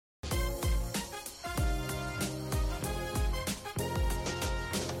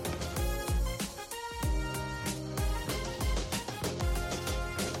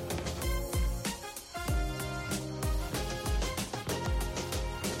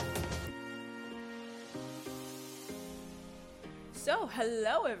So,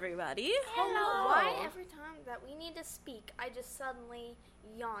 hello everybody. Hello. Why every time that we need to speak, I just suddenly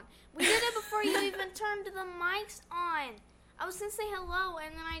yawn? We did it before you even turned the mics on. I was going to say hello,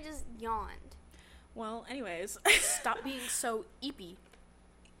 and then I just yawned. Well, anyways. Stop being so eepy.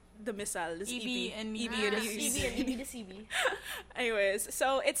 The missile is EB and EB to CB. Anyways,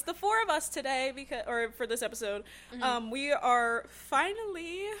 so it's the four of us today, for this episode. Mm-hmm. We are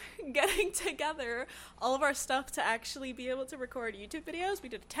finally getting together all of our stuff to actually be able to record YouTube videos. We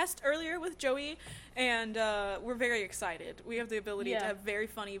did a test earlier with Joey, and we're very excited. We have the ability to have very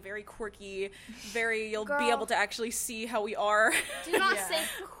funny, very quirky, you'll be able to actually see how we are. Do not say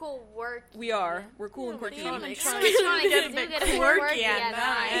quirky. We are. We're cool and quirky. Animatronics Get a bit quirky at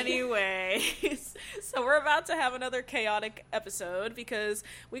night. Anyways, so we're about to have another chaotic episode because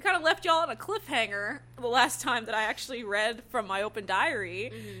we kind of left y'all on a cliffhanger the last time that I actually read from my open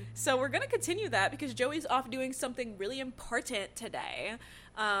diary. So we're going to continue that because Joey's off doing something really important today.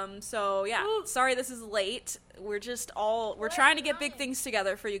 So yeah, sorry this is late. We're trying to get big things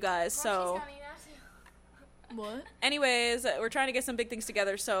together for you guys. So What? anyways, we're trying to get some big things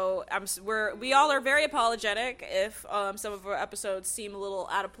together, so we all are very apologetic if some of our episodes seem a little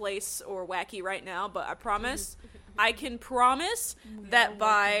out of place or wacky right now, but I can promise that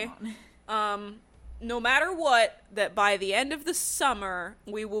by no matter what, that by the end of the summer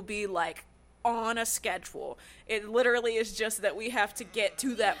we will be like on a schedule. It literally is just that we have to get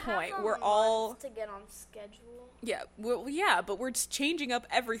to that point. We're all to get on schedule. Yeah, well, yeah, but we're just changing up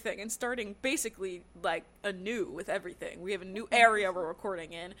everything and starting basically, like, anew with everything. We have a new area we're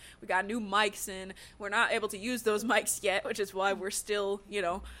recording in. We got new mics in. We're not able to use those mics yet, which is why we're still,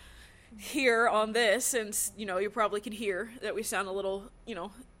 here on this. And, you probably can hear that we sound a little,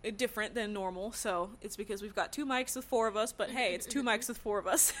 different than normal. So it's because we've got two mics with four of us, but hey, it's two mics with four of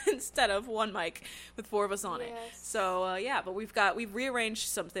us instead of one mic with four of us on it. So but we've rearranged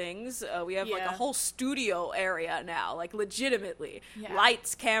some things. We have like a whole studio area now, like legitimately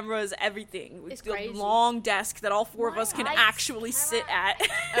lights, cameras, everything. We've got a long desk that all four of us can actually sit at.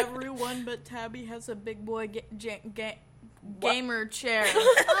 Everyone but Tabby has a big boy gamer chair.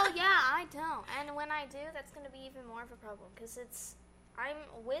 Oh yeah, I don't. And when I do, that's going to be even more of a problem because I'm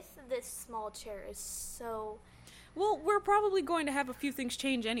with this small chair is so... Well, we're probably going to have a few things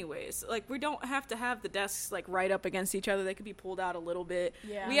change anyways. Like, we don't have to have the desks, like, right up against each other. They could be pulled out a little bit.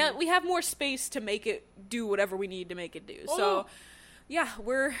 Yeah. We have more space to make it do whatever we need to make it do. So, yeah,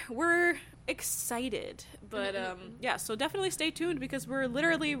 we're excited. But, so definitely stay tuned because we're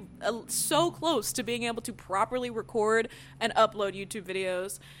literally so close to being able to properly record and upload YouTube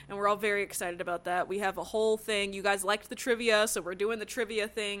videos. And we're all very excited about that. We have a whole thing. You guys liked the trivia, so we're doing the trivia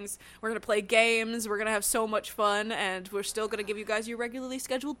things. We're going to play games. We're going to have so much fun. And we're still going to give you guys your regularly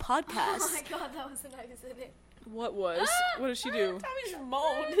scheduled podcast. Oh my god, that was an accident. What was? What did she do? Tommy just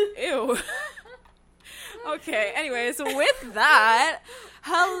moaned. Ew. Okay, anyways, with that,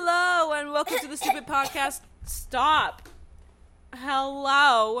 hello and welcome to the Stupid Podcast. Stop.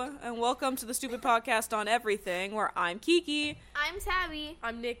 Hello and welcome to the Stupid Podcast on Everything, where I'm Kiki. I'm Tabby.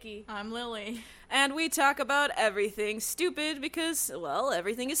 I'm Nikki. I'm Lily. And we talk about everything stupid because, well,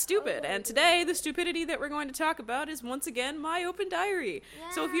 everything is stupid. And today, the stupidity that we're going to talk about is, once again, my open diary. Yeah.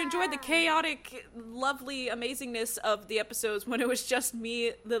 So if you enjoyed the chaotic, lovely amazingness of the episodes when it was just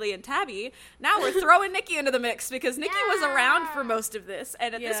me, Lily, and Tabby, now we're throwing Nikki into the mix because Nikki was around for most of this.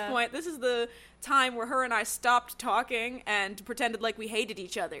 And at this point, this is the time where her and I stopped talking and pretended like we hated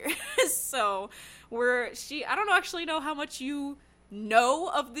each other. So I don't actually know how much you know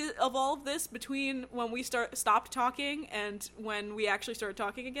of all of this between when we stopped talking and when we actually started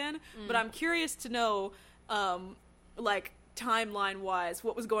talking again, but I'm curious to know like timeline wise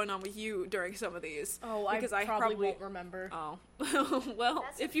what was going on with you during some of these. Because I probably won't remember. Well,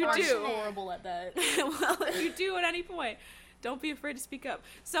 that's if you do, horrible at that. well, if you do at any point, don't be afraid to speak up.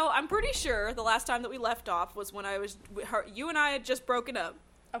 So I'm pretty sure the last time that we left off was when you and I had just broken up.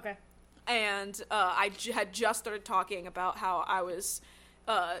 Okay. And I had just started talking about how I was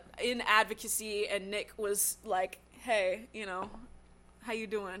in advocacy, and Nick was like, hey, how you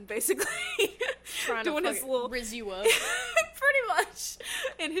doing, basically. Trying doing to his little rizz you up. pretty much,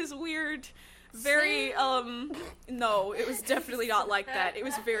 in his weird, very, no, it was definitely not like that.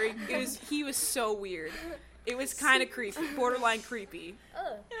 He was so weird. It was kind of creepy, borderline creepy.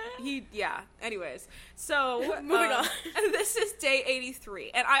 Anyways, so moving on. This is day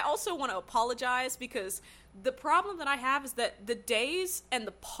 83, and I also want to apologize because the problem that I have is that the days and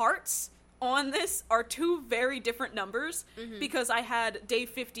the parts on this are two very different numbers, because I had day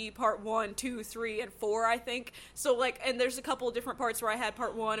 50, part 1, 2, 3, and 4, I think. So, and there's a couple of different parts where I had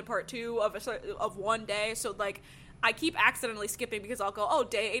part 1 and part 2 of one day, so, I keep accidentally skipping because I'll go, oh,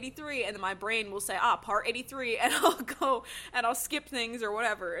 day 83, and then my brain will say, part 83, and I'll go and I'll skip things or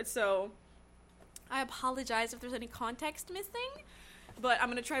whatever. So I apologize if there's any context missing, but I'm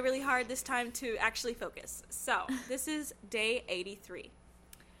going to try really hard this time to actually focus. So this is day 83.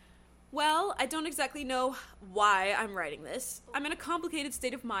 Well, I don't exactly know why I'm writing this. I'm in a complicated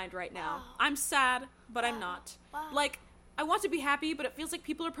state of mind right now. Wow. I'm sad, but I'm not. Wow. Like, I want to be happy, but it feels like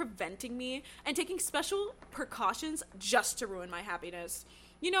people are preventing me and taking special precautions just to ruin my happiness.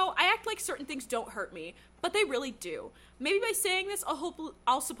 You know, I act like certain things don't hurt me, but they really do. Maybe by saying this,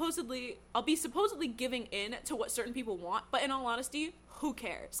 I'll be supposedly giving in to what certain people want, but in all honesty, who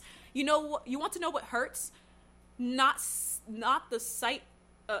cares? You know, you want to know what hurts? Not the sight.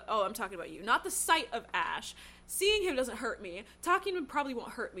 I'm talking about you. Not the sight of Ash. Seeing him doesn't hurt me. Talking to him probably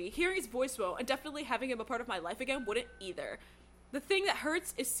won't hurt me. Hearing his voice will, and definitely having him a part of my life again wouldn't either. The thing that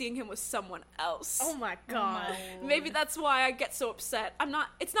hurts is seeing him with someone else. Oh my god. Maybe that's why I get so upset.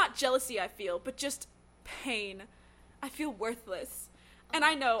 It's not jealousy I feel, but just pain. I feel worthless. And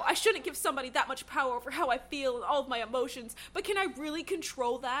I know I shouldn't give somebody that much power over how I feel and all of my emotions, but can I really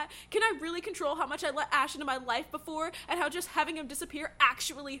control that? Can I really control how much I let Ash into my life before, and how just having him disappear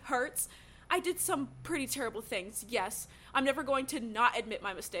actually hurts? I did some pretty terrible things, yes. I'm never going to not admit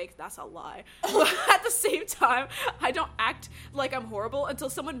my mistake. That's a lie. But at the same time, I don't act like I'm horrible until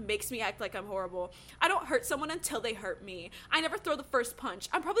someone makes me act like I'm horrible. I don't hurt someone until they hurt me. I never throw the first punch.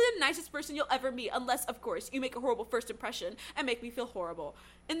 I'm probably the nicest person you'll ever meet, unless, of course, you make a horrible first impression and make me feel horrible.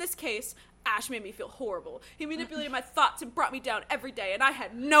 In this case, Ash made me feel horrible. He manipulated my thoughts and brought me down every day, and I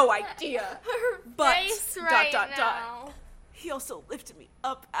had no idea. But, face right now. he also lifted me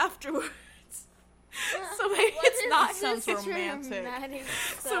up afterwards. So maybe it's not Sounds romantic.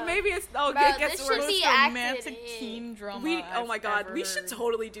 So maybe it's Bro, it gets this should worse. be Romantic acted teen drama. Oh my god, I've we ever should heard.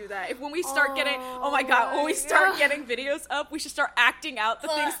 totally do that. If when we start getting when we start getting videos up, we should start acting out the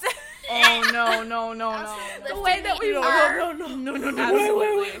things that Oh no. the way that we were. No.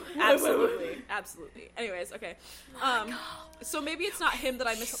 Absolutely. Anyways, okay. So maybe it's not him that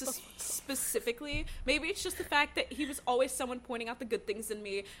I miss specifically. Maybe it's just the fact that he was always someone pointing out the good things in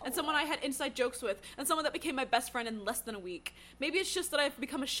me, and someone I had inside jokes with, and someone that became my best friend in less than a week. Maybe it's just that I've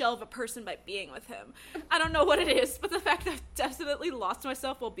become a shell of a person by being with him. I don't know what it is, but the fact that I've definitely lost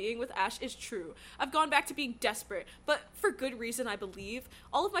myself while being with Ash is true. I've gone back to being desperate, but for good reason, I believe.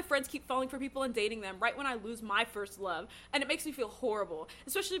 All of my friends keep falling for people and dating them right when I lose my first love, and it makes me feel horrible,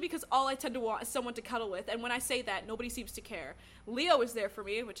 especially because all I tend to want is someone to cuddle with, and when I say that, nobody seems to care. Leo is there for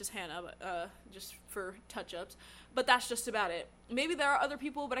me, which is Hannah, but, just for touch-ups, but that's just about it. Maybe there are other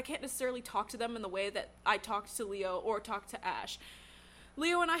people, but I can't necessarily talk to them in the way that I talk to Leo or talk to Ash.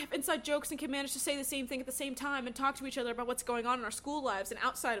 Leo and I have inside jokes and can manage to say the same thing at the same time and talk to each other about what's going on in our school lives and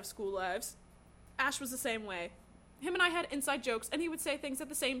outside of school lives. Ash was the same way. Him and I had inside jokes, and he would say things at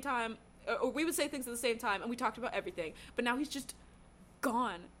the same time, or we would say things at the same time, and we talked about everything, but now he's just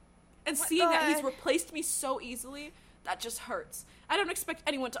gone. And seeing that he's replaced me so easily, that just hurts. I don't expect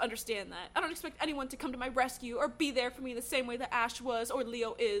anyone to understand that. I don't expect anyone to come to my rescue or be there for me the same way that Ash was or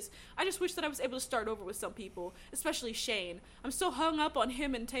Leo is. I just wish that I was able to start over with some people, especially Shane. I'm so hung up on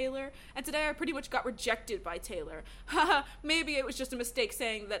him and Taylor, and today I pretty much got rejected by Taylor. Haha, maybe it was just a mistake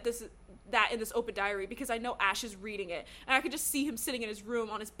saying that in this open diary, because I know Ash is reading it, and I could just see him sitting in his room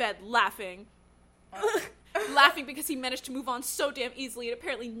on his bed laughing. Laughing because he managed to move on so damn easily, and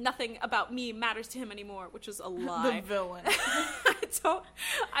apparently nothing about me matters to him anymore, which was a lie. The villain.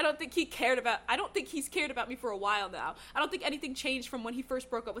 I don't think he's cared about me for a while now. I don't think anything changed from when he first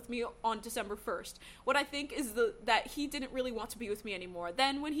broke up with me on December 1st. What I think is that he didn't really want to be with me anymore.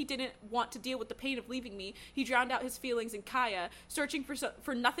 Then, when he didn't want to deal with the pain of leaving me, he drowned out his feelings in Kaya, searching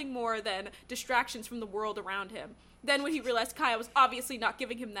for nothing more than distractions from the world around him. Then when he realized Kaya was obviously not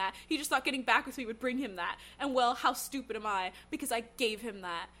giving him that, he just thought getting back with me would bring him that. And well, how stupid am I? Because I gave him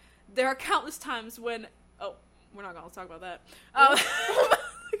that. There are countless times when... Oh, we're not going to talk about that.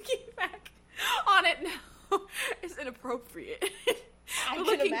 Looking back on it now is inappropriate. But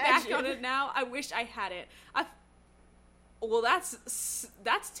looking back on it now, I wish I hadn't. Well,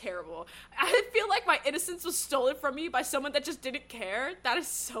 that's terrible. I feel like my innocence was stolen from me by someone that just didn't care. That is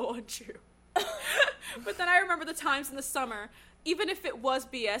so untrue. But then I remember the times in the summer. Even if it was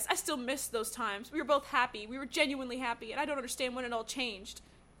BS, I still miss those times. We were both happy. We were genuinely happy, and I don't understand when it all changed.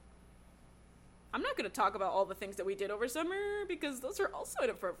 I'm not going to talk about all the things that we did over summer, because those are also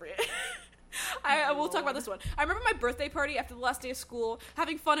inappropriate. I will talk about this one. I remember my birthday party after the last day of school,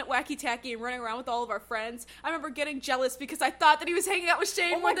 having fun at Wacky Tacky and running around with all of our friends. I remember getting jealous because I thought that he was hanging out with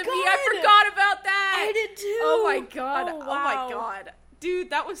Shane more than me. I forgot about that. I did too. Oh my god. Oh, wow. Oh my god.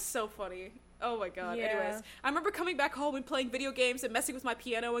 Dude, that was so funny. Oh my god. Yeah. Anyways, I remember coming back home and playing video games and messing with my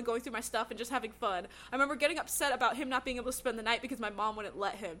piano and going through my stuff and just having fun. I remember getting upset about him not being able to spend the night because my mom wouldn't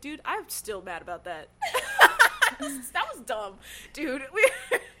let him. Dude, I'm still mad about that. That was dumb. Dude,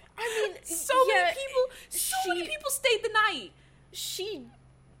 I mean, so many people stayed the night. She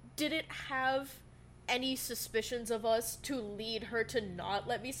didn't have any suspicions of us to lead her to not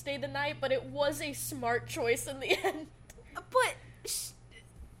let me stay the night, but it was a smart choice in the end. But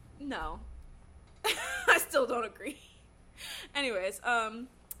no. I still don't agree. Anyways, I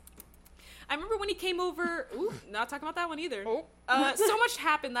remember when he came over. Ooh, not talking about that one either. Oh. So much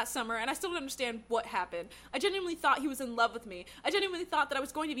happened that summer, and I still don't understand what happened. I genuinely thought he was in love with me. I genuinely thought that I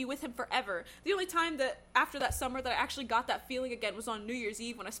was going to be with him forever. The only time that, after that summer, that I actually got that feeling again was on New Year's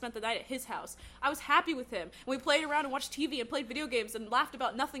Eve when I spent the night at his house. I was happy with him, and we played around and watched TV and played video games and laughed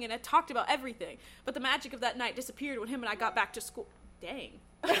about nothing and had talked about everything. But the magic of that night disappeared when him and I got back to school. Dang.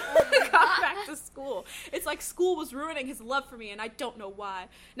 Got back to school. It's like school was ruining his love for me, and I don't know why.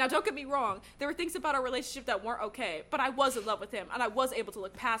 Now, don't get me wrong. There were things about our relationship that weren't okay, but I was in love with him, and I was able to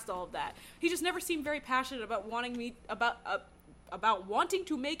look past all of that. He just never seemed very passionate about wanting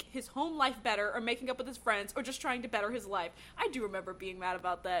to make his home life better, or making up with his friends, or just trying to better his life. I do remember being mad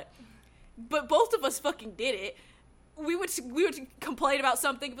about that. But both of us fucking did it. We would complain about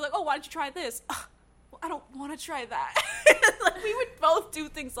something and be like, oh, why don't you try this? I don't want to try that. Like, we would both do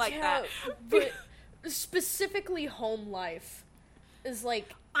things like that. But specifically home life is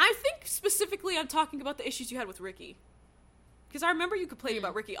like... I think specifically I'm talking about the issues you had with Ricky. Because I remember you complaining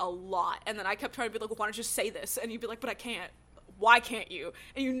about Ricky a lot, and then I kept trying to be like, well, why don't you just say this? And you'd be like, but I can't. Why can't you?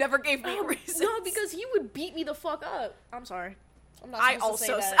 And you never gave me a reason. No, because he would beat me the fuck up. I'm sorry. I'm not I supposed to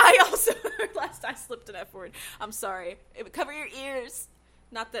say that. I also last I slipped an F word. I'm sorry. It would cover your ears.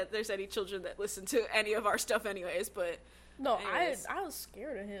 Not that there's any children that listen to any of our stuff anyways, but... No, anyways. I was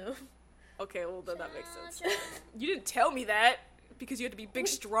scared of him. Okay, well, then that makes sense. You didn't tell me that, because you had to be big,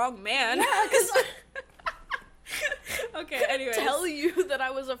 strong man. Yeah, because Okay, anyways. tell you that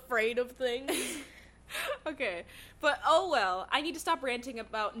I was afraid of things. Okay, but oh well. I need to stop ranting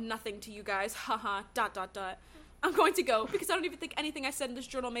about nothing to you guys. Haha, ... I'm going to go, because I don't even think anything I said in this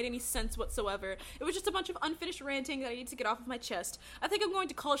journal made any sense whatsoever. It was just a bunch of unfinished ranting that I need to get off of my chest. I think I'm going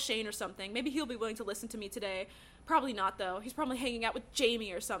to call Shane or something. Maybe he'll be willing to listen to me today. Probably not, though. He's probably hanging out with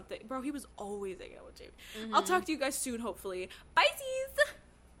Jamie or something. Bro, he was always hanging out with Jamie. Mm-hmm. I'll talk to you guys soon, hopefully. Bye-sies!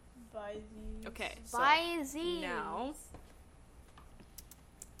 Bye-sies. Okay, so Bye-sies. now...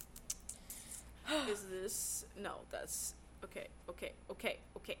 Is this... No, that's... Okay. Okay.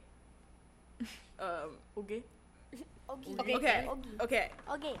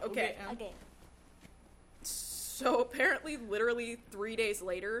 So apparently, literally 3 days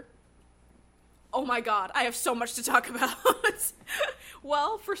later, oh my god, I have so much to talk about.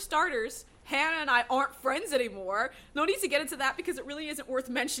 Well, for starters, Hannah and I aren't friends anymore. No need to get into that because it really isn't worth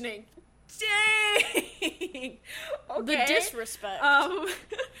mentioning. Dang! Okay. The disrespect.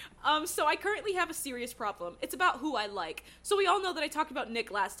 So I currently have a serious problem. It's about who I like. So we all know that I talked about Nick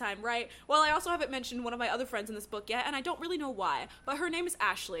last time, right? Well, I also haven't mentioned one of my other friends in this book yet, and I don't really know why. But her name is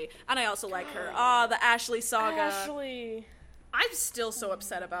Ashley, and I also like her. The Ashley Saga. Ashley. I'm still so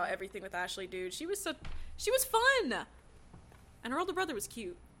upset about everything with Ashley, dude. She was fun! And her older brother was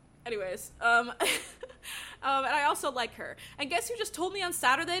cute. Anyways, and I also like her. And guess who just told me on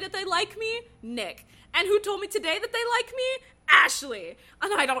Saturday that they like me? Nick. And who told me today that they like me? Ashley.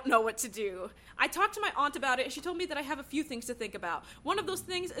 And I don't know what to do. I talked to my aunt about it, and she told me that I have a few things to think about. One of those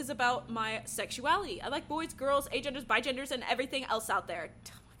things is about my sexuality. I like boys, girls, agenders, bigenders, and everything else out there.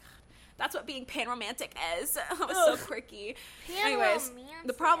 Oh my god. That's what being pan-romantic is. I was so quirky. Anyways,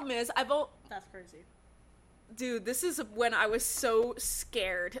 the problem is, That's crazy. Dude, this is when I was so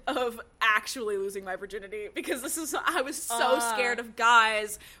scared of actually losing my virginity, because I was so scared of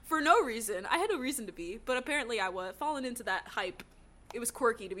guys for no reason. I had no reason to be, but apparently I was fallen into that hype. It was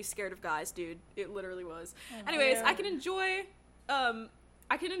quirky to be scared of guys, dude. It literally was. Anyways, yeah. I can enjoy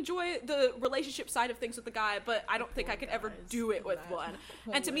the relationship side of things with the guy, but I don't think I could ever do it with one.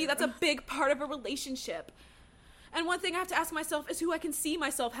 And to me, that's a big part of a relationship. And one thing I have to ask myself is who I can see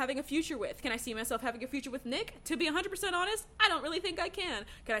myself having a future with. Can I see myself having a future with Nick? To be 100% honest, I don't really think I can.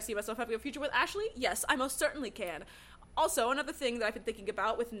 Can I see myself having a future with Ashley? Yes, I most certainly can. Also, another thing that I've been thinking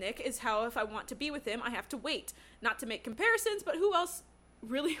about with Nick is how if I want to be with him, I have to wait. Not to make comparisons, but who else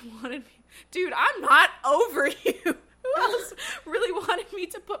really wanted me? Dude, I'm not over you. Who else really wanted me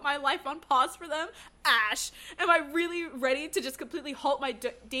to put my life on pause for them? Ash. Am I really ready to just completely halt my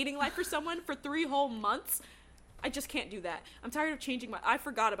dating life for someone for 3 whole months? I just can't do that. I'm tired of changing I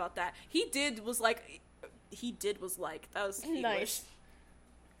forgot about that. He did was like, that was English. Nice.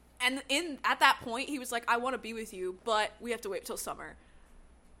 And at that point, he was like, I want to be with you, but we have to wait till summer.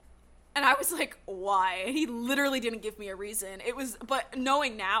 And I was like, why? And he literally didn't give me a reason. But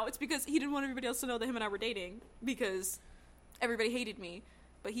knowing now, it's because he didn't want everybody else to know that him and I were dating, because everybody hated me,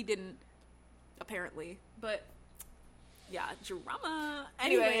 but he didn't, apparently. But, yeah, drama.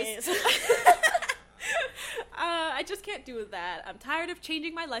 Anyways. I just can't do that. I'm tired of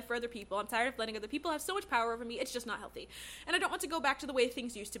changing my life for other people. I'm tired of letting other people have so much power over me. It's just not healthy. And I don't want to go back to the way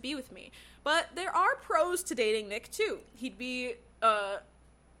things used to be with me. But there are pros to dating Nick, too. He'd be the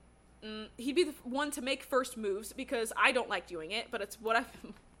one to make first moves, because I don't like doing it, but it's what I've...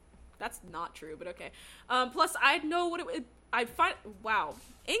 That's not true, but okay. Plus, I'd know what it would... I'd find... Wow.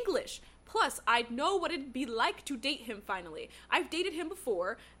 English. Plus, I'd know what it'd be like to date him finally. I've dated him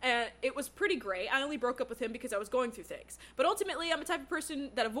before, and it was pretty great. I only broke up with him because I was going through things. But ultimately, I'm a type of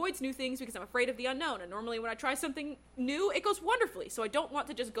person that avoids new things because I'm afraid of the unknown. And normally when I try something new, it goes wonderfully. So I don't want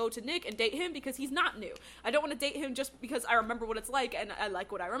to just go to Nick and date him because he's not new. I don't want to date him just because I remember what it's like and I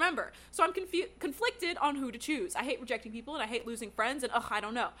like what I remember. So I'm conflicted on who to choose. I hate rejecting people and I hate losing friends, and I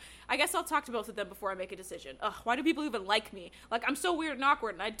don't know. I guess I'll talk to both of them before I make a decision. Why do people even like me? Like, I'm so weird and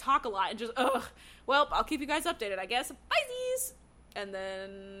awkward and I talk a lot and just, well, I'll keep you guys updated, I guess. Bye-sies! And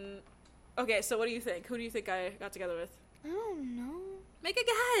then... Okay, so what do you think? Who do you think I got together with? I don't know. Make a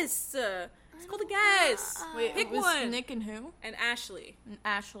guess! It's called a guess! Wait, pick it was one! Nick and who? And Ashley. And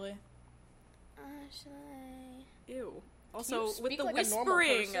Ashley. Ashley. Ew. Also, You with speak the like a normal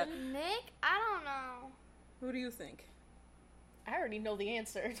whispering. person. Nick? I don't know. Who do you think? I already know the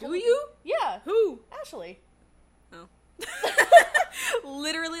answer. Do you? Yeah. Who? Ashley. Oh.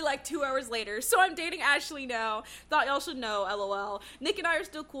 Literally like 2 hours later. So I'm dating Ashley now. Thought y'all should know, lol. Nick and I are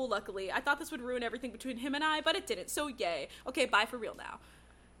still cool, luckily. I thought this would ruin everything between him and I, but it didn't, so yay. Okay, bye for real now.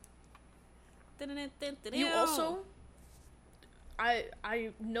 You also... I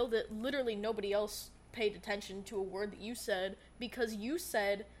know that literally nobody else paid attention to a word that you said, because you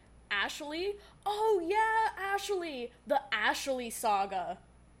said Ashley. Oh yeah, Ashley. The Ashley Saga.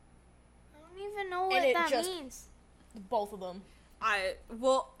 I don't even know And what it that just- means. Both of them.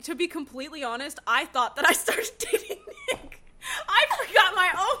 Well, to be completely honest, I thought that I started dating Nick. I forgot my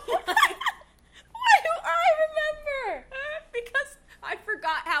own life. Why do I remember? Because I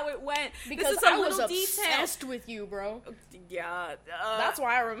forgot how it went. Because this is a I was little detail. obsessed with you, bro. Yeah. That's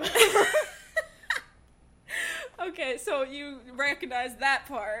why I remember. Okay, so you recognize that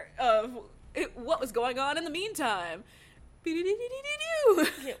part of what was going on in the meantime.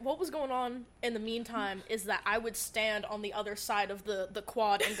 Yeah, what was going on in the meantime is that I would stand on the other side of the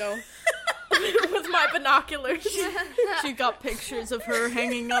quad and go with my binoculars. She got pictures of her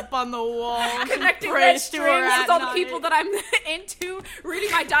hanging up on the wall, Connecting red praise to strings her at with all the night. people that I'm into,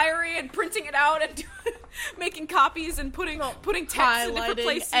 reading my diary and printing it out and making copies and putting text in different highlighting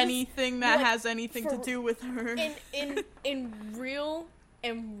places. anything that Like, has anything to for- do with her. in real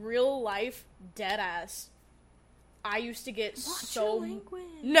life, dead ass. I used to get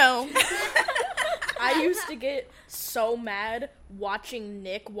No. I used to get so mad watching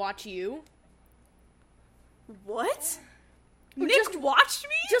Nick watch you. What? Or Nick just- watched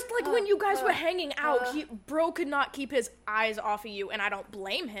me? Just like when you guys were hanging out, bro could not keep his eyes off of you, and I don't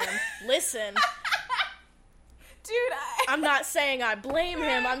blame him. Listen, Dude, I'm not saying I blame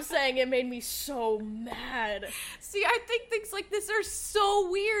him, I'm saying it made me so mad. See, I think things like this are so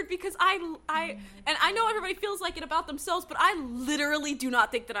weird because and I know everybody feels like it about themselves, but I literally do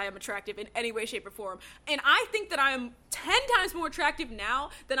not think that I am attractive in any way, shape, or form. And I think that I am 10 times more attractive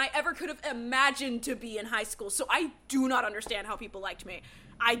now than I ever could have imagined to be in high school. So I do not understand how people liked me.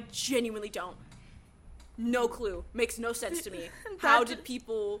 I genuinely don't. No clue. Makes no sense to me. How did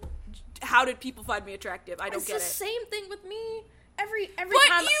people find me attractive? I don't It's get the it. same thing with me. Every But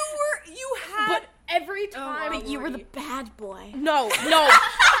time you had But every time wow. But you were the bad boy. No,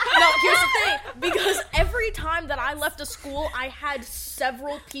 here's the thing. Because every time that I left a school, I had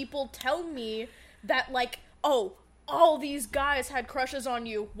several people tell me that, like, oh, all these guys had crushes on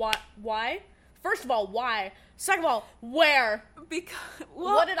you. Why? First of all, why? Second of all, where? because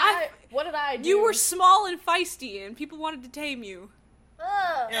well, What did I do? You were small and feisty, and people wanted to tame you.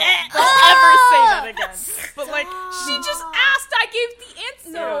 Ugh. Don't ever say that again. But like, she just asked, I gave the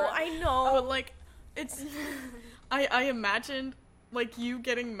answer. No, I know. But like, it's I imagined like you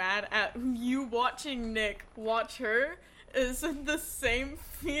getting mad at you watching Nick watch her is the same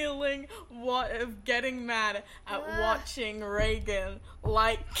feeling of getting mad at watching Reagan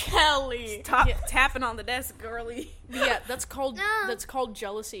like Kelly. Tapping on the desk, girly. Yeah, that's called No.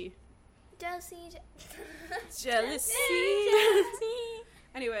 jealousy. Jealousy. Jealousy.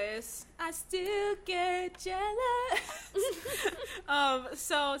 Anyways, I still get jealous.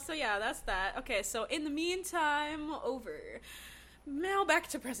 So yeah, that's that. Okay, so in the meantime, over. Now back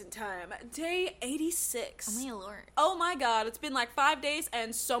to present time. Day 86. Oh my lord. Oh my god, it's been like 5 days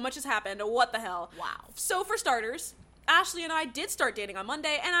and so much has happened. What the hell? Wow. So for starters, Ashley and I did start dating on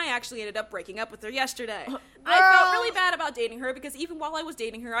Monday, and I actually ended up breaking up with her yesterday. I felt really bad about dating her because even while I was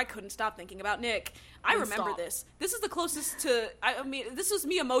dating her, I couldn't stop thinking about Nick. I remember this. This is the closest to, I mean, this was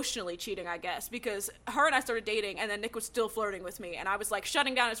me emotionally cheating, I guess, because her and I started dating, and then Nick was still flirting with me, and I was like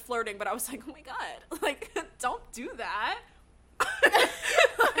shutting down his flirting, but I was like, oh my god, like, don't do that.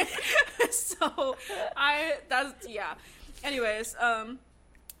 Yeah. Anyways,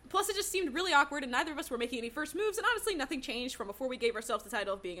 plus, it just seemed really awkward, and neither of us were making any first moves, and honestly, nothing changed from before we gave ourselves the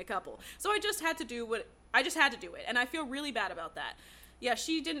title of being a couple. So I just had to do it, and I feel really bad about that. Yeah,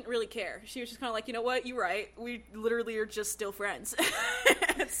 she didn't really care. She was just kind of like, you know what, you're right. We literally are just still friends.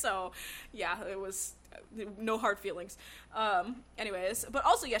 So, yeah, it was no hard feelings. Anyways, but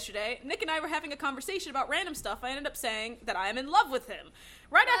also yesterday, Nick and I were having a conversation about random stuff. I ended up saying that I am in love with him.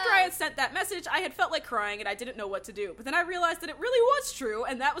 Right after I had sent that message, I had felt like crying and I didn't know what to do. But then I realized that it really was true,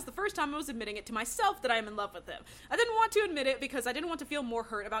 and that was the first time I was admitting it to myself that I am in love with him. I didn't want to admit it because I didn't want to feel more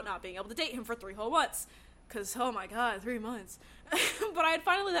hurt about not being able to date him for 3 whole months. Because, oh my god, 3 months. But I had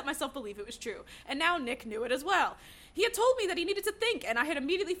finally let myself believe it was true. And now Nick knew it as well. He had told me that he needed to think, and I had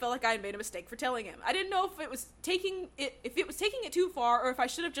immediately felt like I had made a mistake for telling him. I didn't know if it was taking it too far, or if I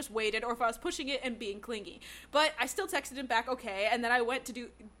should have just waited, or if I was pushing it and being clingy. But I still texted him back okay, and then I went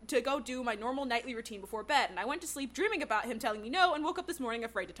to go do my normal nightly routine before bed, and I went to sleep dreaming about him telling me no, and woke up this morning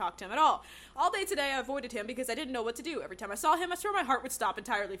afraid to talk to him at all. All day today I avoided him because I didn't know what to do. Every time I saw him, I swear my heart would stop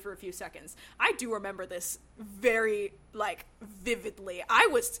entirely for a few seconds. I do remember this very, vividly. I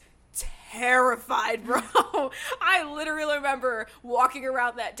was terrified, bro. I literally remember walking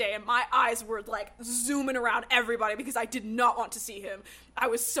around that day and my eyes were zooming around everybody because I did not want to see him. I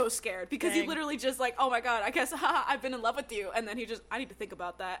was so scared because he literally just oh my god, I guess I've been in love with you, and then he just, I need to think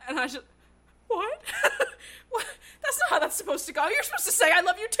about that, and I just, what? What? That's not how that's supposed to go. You're supposed to say I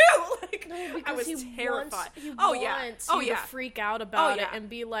love you too. No, I was terrified. He wants you to freak out about it yeah. and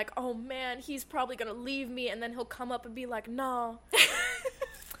be like, oh man, he's probably gonna leave me, and then he'll come up and be like, no.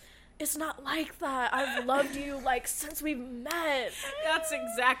 It's not like that. I've loved you, since we've met. That's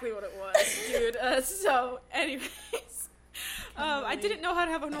exactly what it was, dude. So, anyways, I didn't know how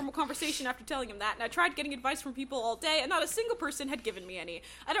to have a normal conversation after telling him that, and I tried getting advice from people all day, and not a single person had given me any.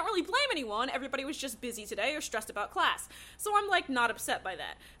 I don't really blame anyone. Everybody was just busy today or stressed about class. So I'm, not upset by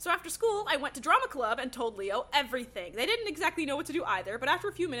that. So after school, I went to drama club and told Leo everything. They didn't exactly know what to do either, but after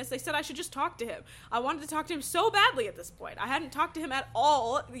a few minutes, they said I should just talk to him. I wanted to talk to him so badly at this point. I hadn't talked to him at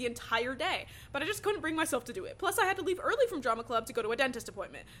all the entire day, but I just couldn't bring myself to do it. Plus, I had to leave early from drama club to go to a dentist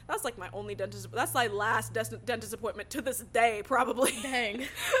appointment. That's, my only dentist, that's my last dentist appointment to this day, probably. Dang.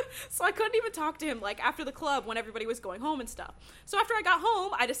 So I couldn't even talk to him, after the club when everybody was going home and stuff. So after I got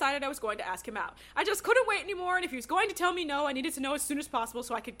home, I decided I was going to ask him out. I just couldn't wait anymore, and if he was going to tell me no, I needed to know as soon as possible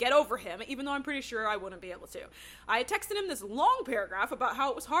so I could get over him, even though I'm pretty sure I wouldn't be able to. I had texted him this long paragraph about how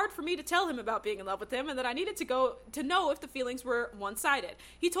it was hard for me to tell him about being in love with him, and that I needed to know if the feelings were one-sided.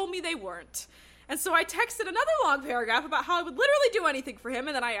 He told me they weren't. And so I texted another long paragraph about how I would literally do anything for him,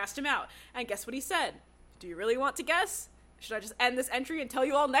 and then I asked him out. And guess what he said? Do you really want to guess? Should I just end this entry and tell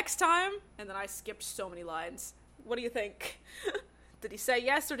you all next time? And then I skipped so many lines. What do you think? Did he say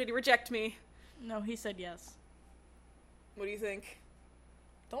yes or did he reject me? No, he said yes. What do you think?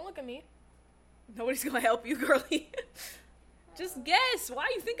 Don't look at me. Nobody's gonna help you, girlie. Just guess. Why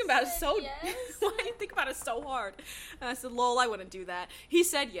are you thinking about it so? Yes. Why do you think about it so hard? And I said, "Lol, I wouldn't do that." He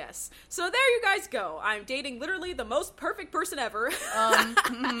said yes. So there you guys go. I'm dating literally the most perfect person ever.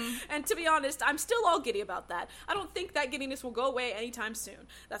 And to be honest, I'm still all giddy about that. I don't think that giddiness will go away anytime soon.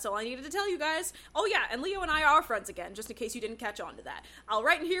 That's all I needed to tell you guys. Oh yeah, and Leo and I are friends again, just in case you didn't catch on to that. I'll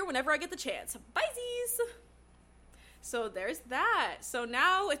write in here whenever I get the chance. Bye-sies! So there's that. So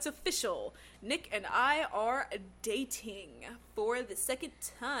now it's official. Nick and I are dating for the second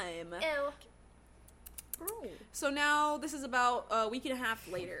time. Ew. So now this is about a week and a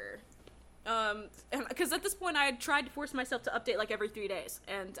half later. Because at this point I had tried to force myself to update every 3 days,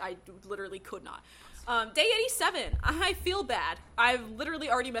 and I literally could not. Day 87. I feel bad. I've literally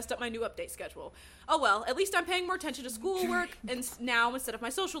already messed up my new update schedule. Oh well, at least I'm paying more attention to schoolwork now instead of my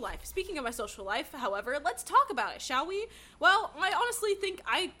social life. Speaking of my social life, however, let's talk about it, shall we? Well, I honestly think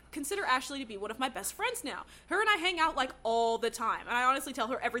I consider Ashley to be one of my best friends now. Her and I hang out like all the time, and I honestly tell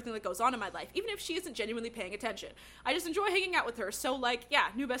her everything that goes on in my life, even if she isn't genuinely paying attention. I just enjoy hanging out with her, so like, yeah,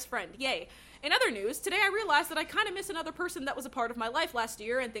 new best friend, yay. In other news, today I realized that I kind of miss another person that was a part of my life last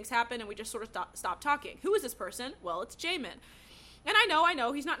year, and things happened and we just sort of stopped talking. Who is this person? Well, it's Jamin. And I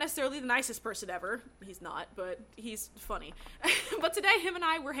know, he's not necessarily the nicest person ever. He's not, but he's funny. But today, him and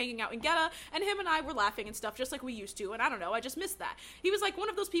I were hanging out in Geta, and him and I were laughing and stuff just like we used to, and I don't know, I just missed that. He was like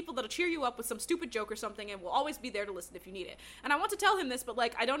one of those people that'll cheer you up with some stupid joke or something and will always be there to listen if you need it. And I want to tell him this, but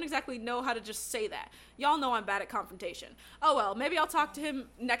like, I don't exactly know how to just say that. Y'all know I'm bad at confrontation. Oh well, maybe I'll talk to him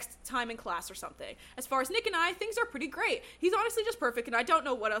next time in class or something. As far as Nick and I, things are pretty great. He's honestly just perfect, and I don't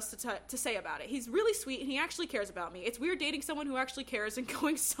know what else to say about it. He's really sweet, and he actually cares about me. It's weird dating someone who actually cares and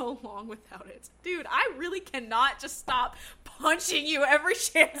going so long without it. Dude, I really cannot just stop punching you every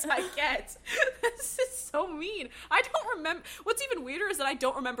chance I get. This is so mean. I don't remember. What's even weirder is that I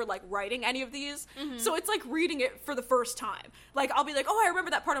don't remember like writing any of these. So it's like reading it for the first time. Like I'll be like, oh, I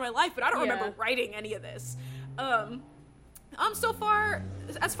remember that part of my life, but I don't remember writing any of this. So far,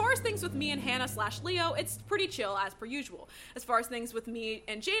 as far as things with me and Hannah/Leo, it's pretty chill as per usual. As far as things with me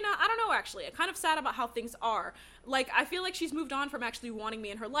and Jaina, I don't know actually. I'm kind of sad about how things are. Like, I feel like she's moved on from actually wanting me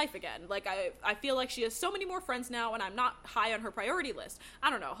in her life again. Like, I feel like she has so many more friends now, and I'm not high on her priority list.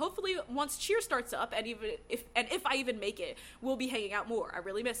 I don't know. Hopefully, once Cheer starts up, and if I even make it, we'll be hanging out more. I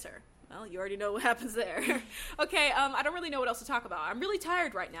really miss her. Well, you already know what happens there. Okay, I don't really know what else to talk about. I'm really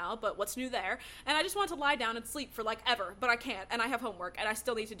tired right now, but what's new there? And I just want to lie down and sleep for like ever, but I can't, and I have homework, and I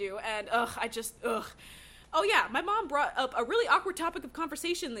still need to do, and Oh yeah, my mom brought up a really awkward topic of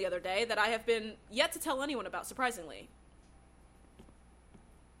conversation the other day that I have been yet to tell anyone about, surprisingly.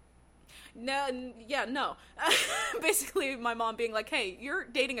 No. Basically, my mom being like, hey, you're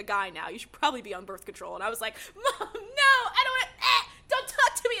dating a guy now. You should probably be on birth control. And I was like, Mom, no, I don't want to, don't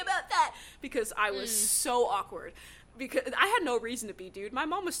talk to me about that. Because I was so awkward. Because I had no reason to be, dude. My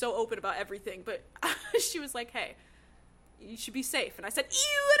mom was so open about everything. But she was like, hey, you should be safe. And I said,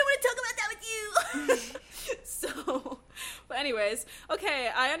 ew, I don't want to talk about that with you. So, but anyways, okay,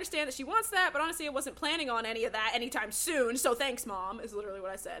 I understand that she wants that, but honestly, I wasn't planning on any of that anytime soon, so thanks, Mom, is literally what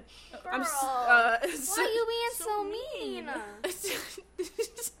I said. Girl, why are you being so mean?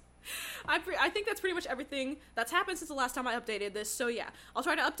 I think that's pretty much everything that's happened since the last time I updated this, so yeah. I'll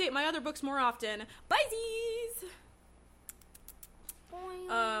try to update my other books more often. Bye-sies!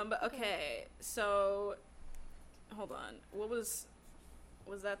 Okay, so, hold on. Was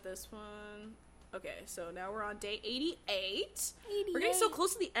that this one? Okay, so now we're on day 88. We're getting so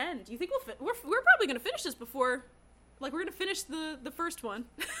close to the end. Do you think we're probably going to finish this before, like, we're going to finish the first one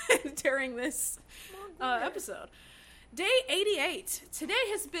during this episode. Day 88. Today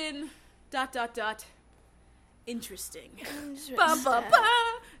has been ... interesting.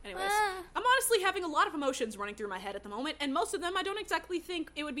 Anyways, I'm honestly having a lot of emotions running through my head at the moment, and most of them I don't exactly think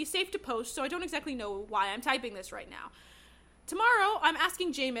it would be safe to post, so I don't exactly know why I'm typing this right now. Tomorrow, I'm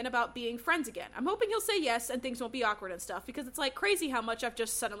asking Jamin about being friends again. I'm hoping he'll say yes and things won't be awkward and stuff, because it's like crazy how much I've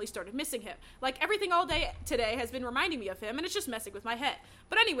just suddenly started missing him. Like, everything all day today has been reminding me of him, and it's just messing with my head.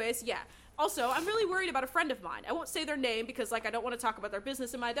 But anyways, yeah. Also, I'm really worried about a friend of mine. I won't say their name because, like, I don't want to talk about their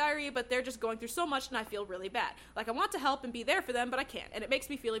business in my diary, but they're just going through so much and I feel really bad. Like, I want to help and be there for them, but I can't, and it makes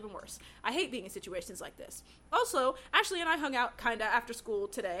me feel even worse. I hate being in situations like this. Also, Ashley and I hung out kinda after school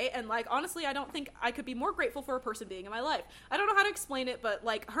today, and, like, honestly, I don't think I could be more grateful for a person being in my life. I don't know how to explain it, but,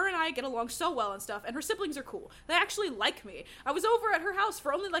 like, her and I get along so well and stuff, and her siblings are cool. They actually like me. I was over at her house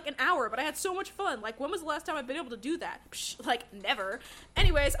for only, like, an hour, but I had so much fun. Like, when was the last time I've been able to do that? Psh, like, never.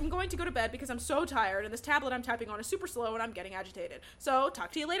 Anyways, I'm going to go to bed because I'm so tired, and this tablet I'm typing on is super slow, and I'm getting agitated. So,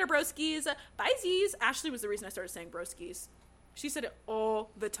 talk to you later, broskies. Bye-sies. Ashley was the reason I started saying broskies. She said it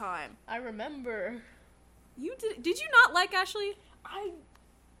all the time. I remember. You did you not like Ashley? I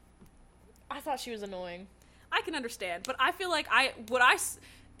thought she was annoying. I can understand, but I feel like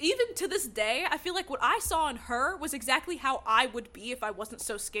even to this day, I feel like what I saw in her was exactly how I would be if I wasn't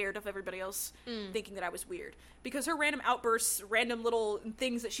so scared of everybody else thinking that I was weird. Because her random outbursts, random little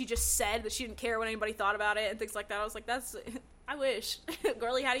things that she just said that she didn't care what anybody thought about it and things like that, I was like, I wish.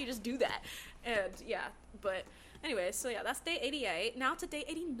 Girlie, how do you just do that? And yeah, but anyways, so yeah, that's day 88. Now to day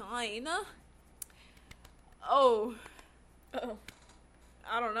 89. Oh. Uh-oh.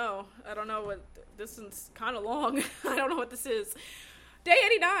 I don't know what, this is kind of long. I don't know what this is. Day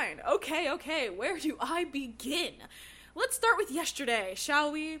 89. Okay, where do I begin? let's start with yesterday,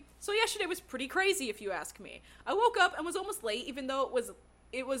 shall we? So yesterday was pretty crazy, if you ask me. I woke up and was almost late, even though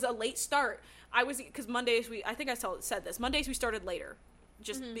it was a late start. Because Mondays I think I said this, Mondays we started later.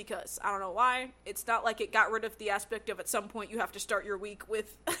 Just because. I don't know why. It's not like it got rid of the aspect of at some point you have to start your week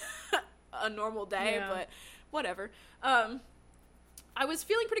with a normal day, but whatever. I was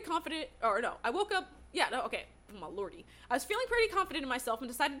feeling pretty confident, I woke up, oh my lordy. I was feeling pretty confident in myself and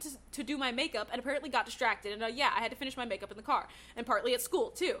decided to do my makeup and apparently got distracted. And I had to finish my makeup in the car and partly at school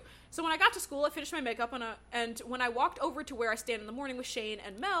too. So when I got to school, I finished my makeup and when I walked over to where I stand in the morning with Shane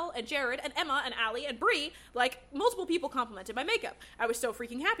and Mel and Jared and Emma and Allie and Bree, like multiple people complimented my makeup. I was so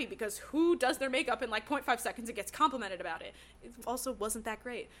freaking happy because who does their makeup in like 0.5 seconds and gets complimented about it? It also wasn't that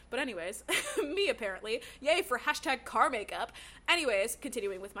great. But anyways, me apparently. Yay for #car makeup. Anyways,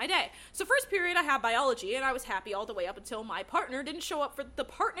 continuing with my day. So first period I had biology and I was happy all the way up until my partner didn't show up for the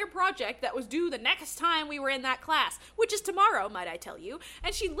partner project that was due the next time we were in that class, which is tomorrow, might I tell you,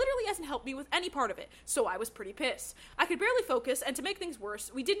 and she literally hasn't helped me with any part of it, so I was pretty pissed. I could barely focus, and to make things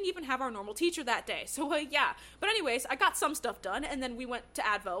worse, we didn't even have our normal teacher that day, so But anyways, I got some stuff done, and then we went to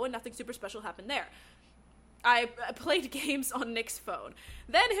Advo, and nothing super special happened there. I played games on Nick's phone.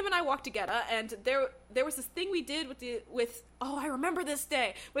 Then him and I walked together, and there was this thing we did with I remember this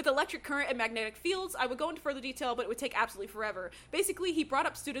day, with electric current and magnetic fields. I would go into further detail, but it would take absolutely forever. Basically, he brought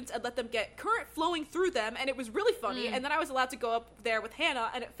up students and let them get current flowing through them, and it was really funny, and then I was allowed to go up there with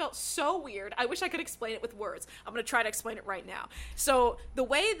Hannah, and it felt so weird. I wish I could explain it with words. I'm going to try to explain it right now. So, the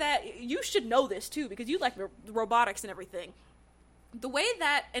way that, you should know this too, because you like robotics and everything. The way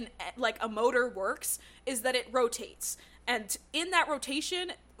that a motor works is that it rotates. And in that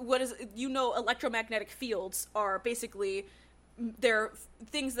rotation, electromagnetic fields are basically, they're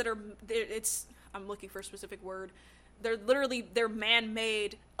things that are, I'm looking for a specific word. They're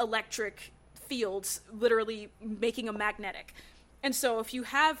man-made electric fields, literally making them magnetic. And so if you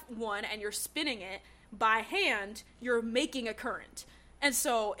have one and you're spinning it by hand, you're making a current. And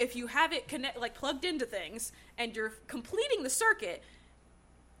so if you have it plugged into things and you're completing the circuit,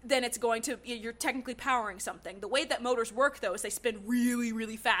 then you're technically powering something. The way that motors work, though, is they spin really,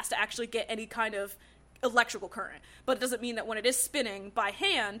 really fast to actually get any kind of electrical current. But it doesn't mean that when it is spinning by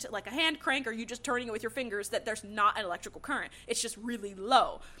hand, like a hand crank or you just turning it with your fingers, that there's not an electrical current. It's just really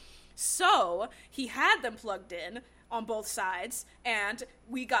low. So he had them plugged in on both sides, and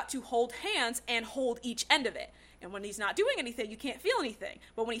we got to hold hands and hold each end of it. And when he's not doing anything, you can't feel anything.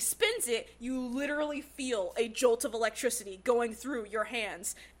 But when he spins it, you literally feel a jolt of electricity going through your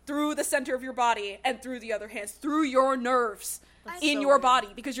hands, through the center of your body, and through the other hands, through your nerves in your body.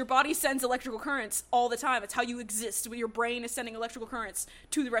 Because your body sends electrical currents all the time. It's how you exist. Your brain is sending electrical currents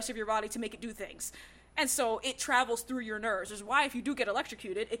to the rest of your body to make it do things. And so it travels through your nerves. Which is why if you do get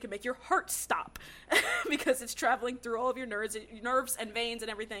electrocuted, it can make your heart stop. Because it's traveling through all of your nerves and veins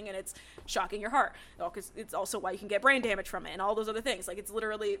and everything, and it's shocking your heart. Because it's also why you can get brain damage from it and all those other things. Like, it's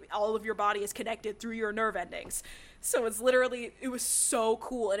literally, all of your body is connected through your nerve endings. So it was so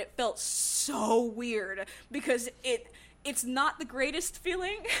cool, and it felt so weird. Because it's not the greatest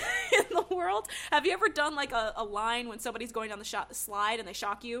feeling in the world. Have you ever done, like, a line when somebody's going down the slide and they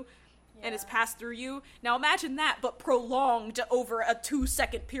shock you? And it's passed through you. Now imagine that, but prolonged over a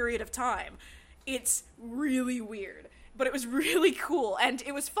 2-second period of time. It's really weird, but it was really cool. And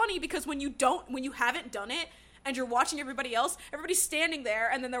it was funny because when you haven't done it, and you're watching everybody else, everybody's standing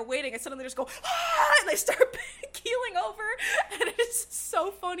there, and then they're waiting, and suddenly they just go, ah, and they start keeling over, and it's so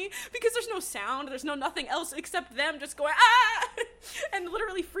funny, because there's no sound, there's no nothing else except them just going, ah, and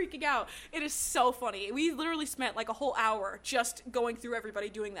literally freaking out. It is so funny. We literally spent like a whole hour just going through everybody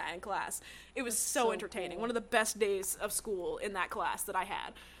doing that in class. It was so entertaining. Cool. One of the best days of school in that class that I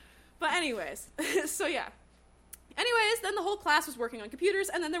had. But anyways, so yeah. Anyways, then the whole class was working on computers,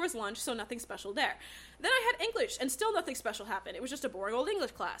 and then there was lunch, so nothing special there. Then I had English, and still nothing special happened. It was just a boring old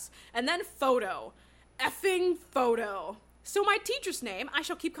English class. And then photo. Effing photo. So my teacher's name, I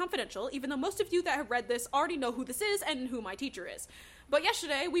shall keep confidential, even though most of you that have read this already know who this is and who my teacher is. But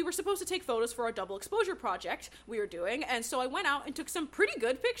yesterday, we were supposed to take photos for our double exposure project we were doing, and so I went out and took some pretty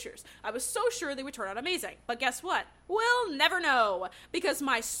good pictures. I was so sure they would turn out amazing. But guess what? We'll never know, because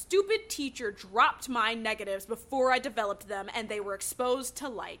my stupid teacher dropped my negatives before I developed them, and they were exposed to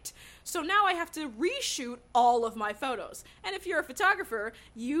light. So now I have to reshoot all of my photos. And if you're a photographer,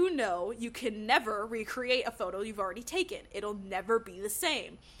 you know you can never recreate a photo you've already taken. It'll never be the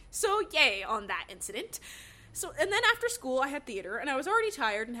same. So yay on that incident. And then after school, I had theater, and I was already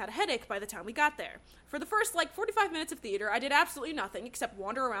tired and had a headache by the time we got there. For the first, 45 minutes of theater, I did absolutely nothing except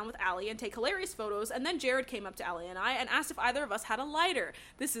wander around with Allie and take hilarious photos, and then Jared came up to Allie and I and asked if either of us had a lighter.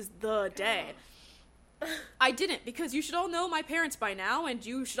 This is the day. I didn't, because you should all know my parents by now, and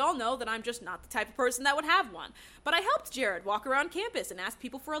you should all know that I'm just not the type of person that would have one. But I helped Jared walk around campus and ask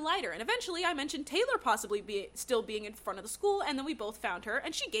people for a lighter, and eventually I mentioned Taylor possibly still being in front of the school, and then we both found her,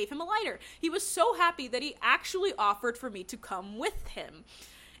 and she gave him a lighter. He was so happy that he actually offered for me to come with him.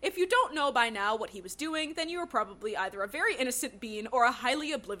 If you don't know by now what he was doing, then you are probably either a very innocent bean or a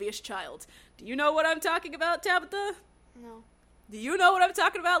highly oblivious child. Do you know what I'm talking about, Tabitha? No. Do you know what I'm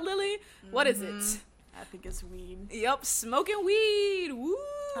talking about, Lily? What is it? I think it's weed. Yep, smoking weed. Woo!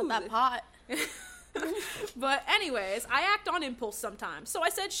 Not that pot. But anyways, I act on impulse sometimes. So I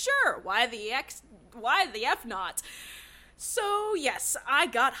said, sure, why the F not? So yes, I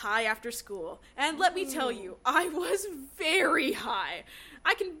got high after school. And let me tell you, I was very high.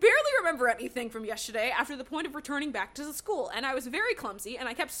 I can barely remember anything from yesterday after the point of returning back to the school, and I was very clumsy, and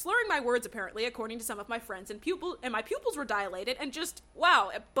I kept slurring my words apparently, according to some of my friends, and my pupils were dilated, and just, wow,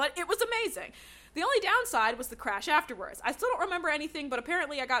 but it was amazing. The only downside was the crash afterwards. I still don't remember anything, but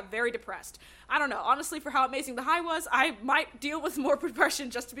apparently I got very depressed. I don't know, honestly, for how amazing the high was, I might deal with more depression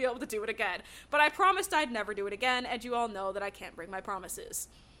just to be able to do it again. But I promised I'd never do it again, and you all know that I can't break my promises.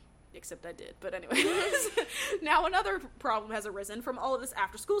 Except I did, but anyways. Now another problem has arisen from all of this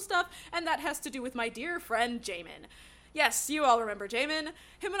after-school stuff, and that has to do with my dear friend Jamin. Yes, you all remember Jamin.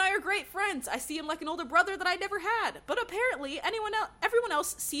 Him and I are great friends. I see him like an older brother that I never had. But apparently, everyone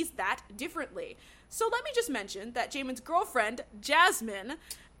else sees that differently. So let me just mention that Jamin's girlfriend, Jasmine,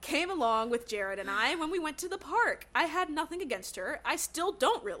 came along with Jared and I when we went to the park. I had nothing against her. I still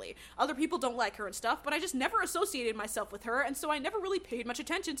don't really. Other people don't like her and stuff, but I just never associated myself with her, and so I never really paid much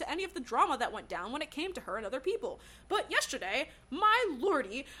attention to any of the drama that went down when it came to her and other people. But yesterday, my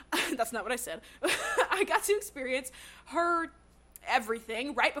lordy, that's not what I said, I got to experience her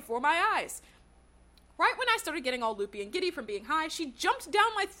everything right before my eyes. Right when I started getting all loopy and giddy from being high, she jumped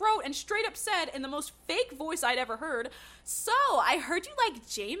down my throat and straight up said, in the most fake voice I'd ever heard, "So, I heard you like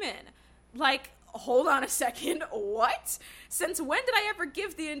Jamin." Like, hold on a second, what? Since when did I ever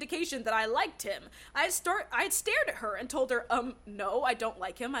give the indication that I liked him? I had stared at her and told her, no, I don't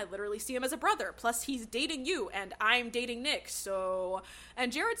like him. I literally see him as a brother. Plus, he's dating you, and I'm dating Nick, so...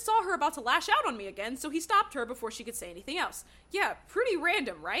 And Jared saw her about to lash out on me again, so he stopped her before she could say anything else. Yeah, pretty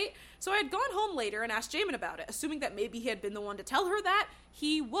random, right? So I had gone home later and asked Jamin about it, assuming that maybe he had been the one to tell her that.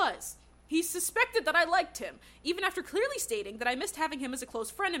 He was. He suspected that I liked him, even after clearly stating that I missed having him as a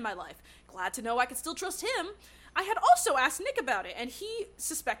close friend in my life. Glad to know I could still trust him. I had also asked Nick about it, and he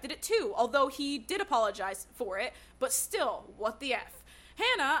suspected it too, although he did apologize for it, but still, what the F?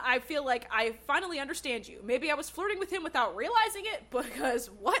 Hannah, I feel like I finally understand you. Maybe I was flirting with him without realizing it, because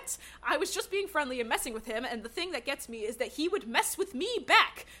what? I was just being friendly and messing with him, and the thing that gets me is that he would mess with me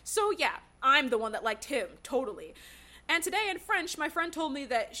back. So yeah, I'm the one that liked him, totally. And today in French, my friend told me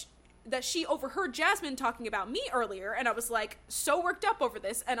that she overheard Jasmine talking about me earlier, and I was like so worked up over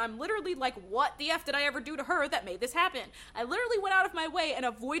this, and I'm literally like, what the F did I ever do to her that made this happen? I literally went out of my way and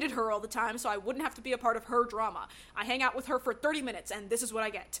avoided her all the time so I wouldn't have to be a part of her drama. I hang out with her for 30 minutes, and this is what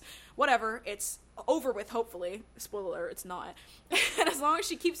I get. Whatever, it's over with, hopefully. Spoiler alert, it's not. And as long as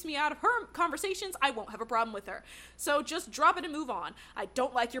she keeps me out of her conversations, I won't have a problem with her. So just drop it and move on. I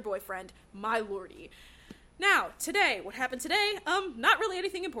don't like your boyfriend, my lordy. Now, today, what happened today? Not really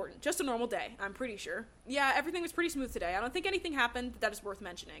anything important. Just a normal day, I'm pretty sure. Yeah, everything was pretty smooth today. I don't think anything happened that is worth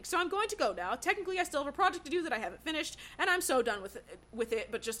mentioning. So I'm going to go now. Technically, I still have a project to do that I haven't finished, and I'm so done with it,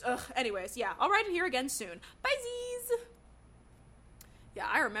 but just, anyways, yeah. I'll write in here again soon. Bye-sies! Yeah,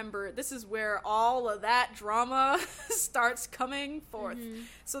 I remember. This is where all of that drama starts coming forth. Mm-hmm.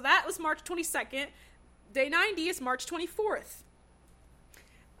 So that was March 22nd. Day 90 is March 24th.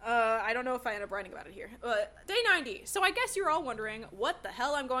 I don't know if I end up writing about it here. Day 90. So I guess you're all wondering when the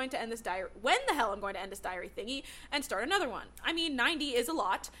hell I'm going to end this diary thingy and start another one. I mean, 90 is a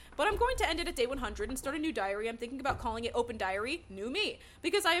lot, but I'm going to end it at day 100 and start a new diary. I'm thinking about calling it Open Diary, New Me,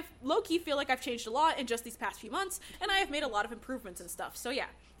 because I low-key feel like I've changed a lot in just these past few months, and I have made a lot of improvements and stuff. So yeah.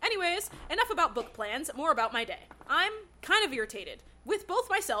 Anyways, enough about book plans, more about my day. I'm kind of irritated with both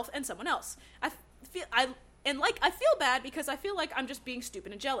myself and someone else. I feel bad because I feel like I'm just being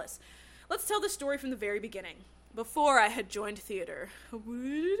stupid and jealous. Let's tell the story from the very beginning. Before I had joined theater.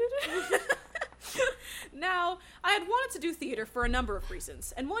 Now, I had wanted to do theater for a number of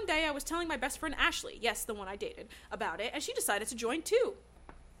reasons, and one day I was telling my best friend Ashley, yes, the one I dated, about it, and she decided to join too.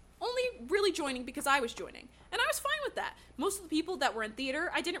 Only really joining because I was joining, and I was fine with that. Most of the people that were in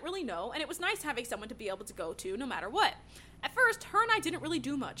theater I didn't really know, and it was nice having someone to be able to go to no matter what. At first, her and I didn't really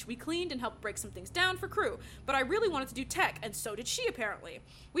do much. We cleaned and helped break some things down for crew, but I really wanted to do tech, and so did she apparently.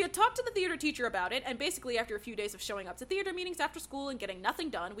 We had talked to the theater teacher about it, and basically after a few days of showing up to theater meetings after school and getting nothing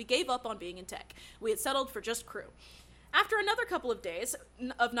done, we gave up on being in tech. We had settled for just crew. After another couple of days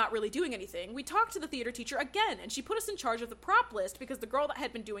of not really doing anything, we talked to the theater teacher again, and she put us in charge of the prop list because the girl that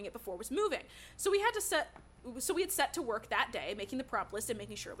had been doing it before was moving. So we had set to work that day, making the prop list and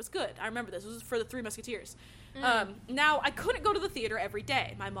making sure it was good. I remember this was for the Three Musketeers. Now, I couldn't go to the theater every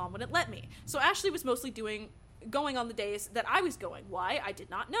day. My mom wouldn't let me. So Ashley was mostly going on the days that I was going. Why? I did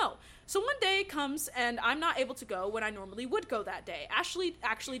not know. So one day comes and I'm not able to go when I normally would go that day. Ashley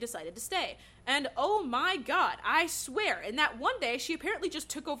actually decided to stay. And oh my god, I swear, in that one day, she apparently just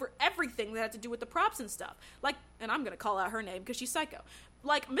took over everything that had to do with the props and stuff. Like, and I'm gonna call out her name because she's psycho.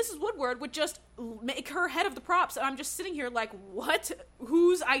 Like, Mrs. Woodward would just make her head of the props, and I'm just sitting here like, what?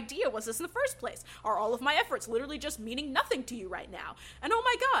 Whose idea was this in the first place? Are all of my efforts literally just meaning nothing to you right now? And oh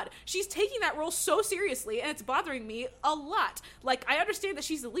my god, she's taking that role so seriously, and it's bothering me a lot. Like, I understand that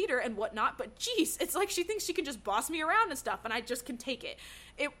she's the leader and whatnot, but geez, it's like she thinks she can just boss me around and stuff, and I just can take it.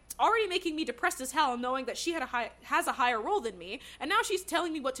 It's already making me depressed as hell knowing that she has a higher role than me, and now she's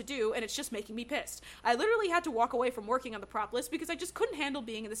telling me what to do, and it's just making me pissed. I literally had to walk away from working on the prop list because I just couldn't handle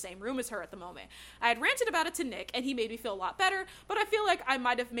being in the same room as her at the moment. I had ranted about it to Nick, and he made me feel a lot better, but I feel like I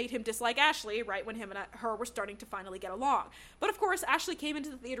might have made him dislike Ashley right when him and her were starting to finally get along. But of course, Ashley came into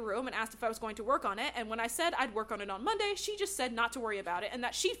the theater room and asked if I was going to work on it, and when I said I'd work on it on Monday, she just said not to worry about it and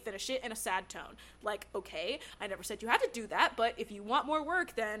that she'd finish it in a sad tone. Like, okay, I never said you had to do that, but if you want more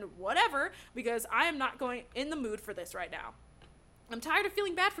work, then whatever, because I am not going in the mood for this right now. I'm tired of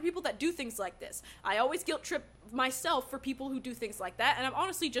feeling bad for people that do things like this. I always guilt trip myself for people who do things like that, and I'm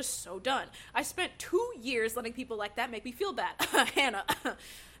honestly just so done. I spent 2 years letting people like that make me feel bad. Hannah.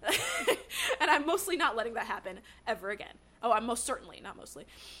 And I'm mostly not letting that happen ever again. Oh, I'm most certainly, not mostly.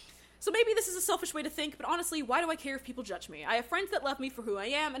 So maybe this is a selfish way to think, but honestly, why do I care if people judge me? I have friends that love me for who I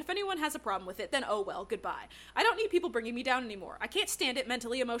am, and if anyone has a problem with it, then oh well, goodbye. I don't need people bringing me down anymore. I can't stand it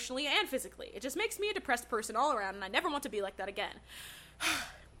mentally, emotionally, and physically. It just makes me a depressed person all around, and I never want to be like that again.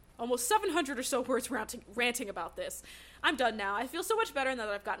 Almost 700 or so words ranting about this. I'm done now. I feel so much better now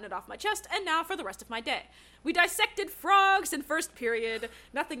that I've gotten it off my chest, and now for the rest of my day. We dissected frogs in first period.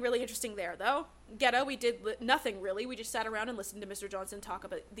 Nothing really interesting there, though. Ghetto, we did nothing really. We just sat around and listened to Mr. Johnson talk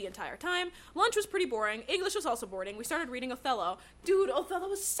about the entire time. Lunch was pretty boring. English was also boring. We started reading Othello. Dude, Othello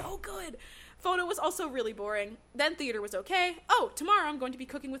was so good. Photo was also really boring. Then theater was okay. Oh, tomorrow I'm going to be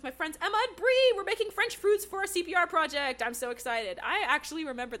cooking with my friends Emma and Bree. We're making French fruits for our CPR project. I'm so excited. I actually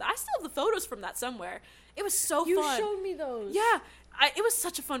remember that. I still have the photos from that somewhere. It was so fun. You showed me those. Yeah. It was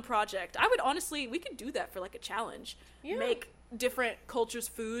such a fun project. I would honestly, we could do that for like a challenge. Yeah. Make different cultures'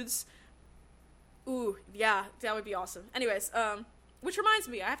 foods. Ooh, yeah, that would be awesome. Anyways, which reminds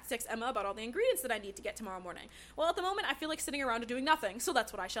me, I have to text Emma about all the ingredients that I need to get tomorrow morning. Well, at the moment, I feel like sitting around and doing nothing, so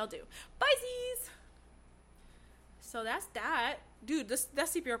that's what I shall do. Bye-sies! So that's that. Dude, that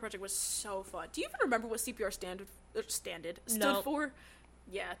CPR project was so fun. Do you even remember what CPR stood for?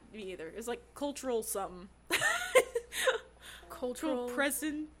 Yeah, me either. It's like cultural something. Cultural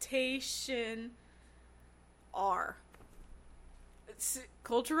presentation R. It's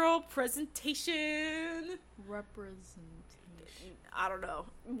cultural presentation representation. I don't know.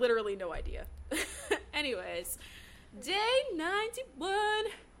 Literally no idea. Anyways, day 91.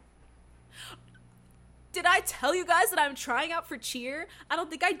 Did I tell you guys that I'm trying out for cheer? I don't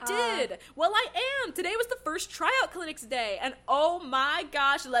think I did. Well, I am. Today was the first tryout clinics day, and oh my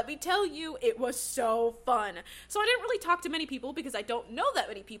gosh, let me tell you, it was so fun. So I didn't really talk to many people because I don't know that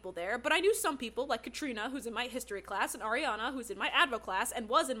many people there, but I knew some people, like Katrina, who's in my history class, and Ariana, who's in my advo class, and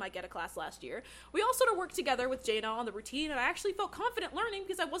was in my Geta class last year. We all sort of worked together with Jaina on the routine, and I actually felt confident learning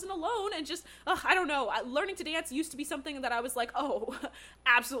because I wasn't alone, and just, I don't know, learning to dance used to be something that I was like, oh,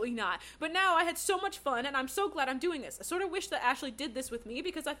 absolutely not. But now I had so much fun, and I'm so glad I'm doing this. I sort of wish that Ashley did this with me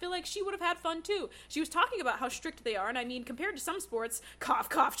because I feel like she would have had fun too. She was talking about how strict they are, and I mean, compared to some sports, cough,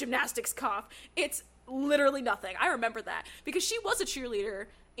 cough, gymnastics, cough, it's literally nothing. I remember that because she was a cheerleader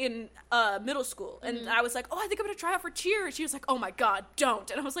in middle school, and I was like, oh, I think I'm gonna try out for cheer, and she was like, oh my god,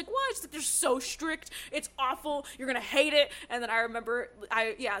 don't. And I was like, what? She's like, they're so strict, it's awful, you're gonna hate it. And then I remember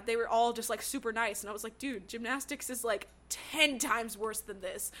they were all just like super nice, and I was like, dude, gymnastics is like 10 times worse than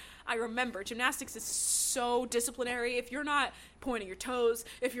this. I remember gymnastics is so disciplinary. If you're not pointing your toes,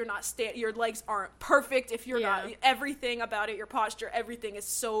 if you're not your legs aren't perfect, if you're not, everything about it, your posture, everything is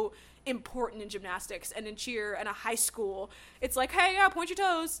so important in gymnastics. And in cheer and a high school, it's like, hey, yeah, point your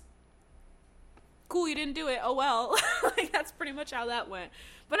toes. Cool, you didn't do it. Oh well. Like, that's pretty much how that went.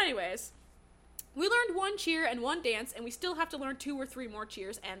 But anyways, We learned 1 cheer and 1 dance, and we still have to learn 2 or 3 more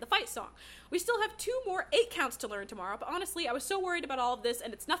cheers and the fight song. We still have 2 more 8 counts to learn tomorrow, but honestly, I was so worried about all of this,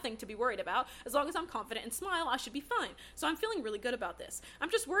 and it's nothing to be worried about. As long as I'm confident and smile, I should be fine. So I'm feeling really good about this. I'm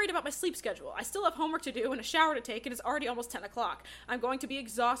just worried about my sleep schedule. I still have homework to do and a shower to take, and it's already almost 10 o'clock. I'm going to be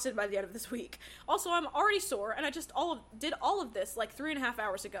exhausted by the end of this week. Also, I'm already sore, and I just did all of this like 3.5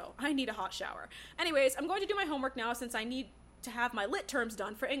 hours ago. I need a hot shower. Anyways, I'm going to do my homework now since I need to have my lit terms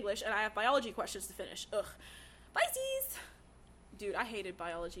done for English, and I have biology questions to finish. Ugh. Pisces! Dude, I hated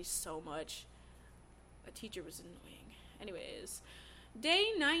biology so much. A teacher was annoying. Anyways, day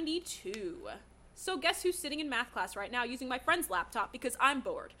 92. So guess who's sitting in math class right now using my friend's laptop because I'm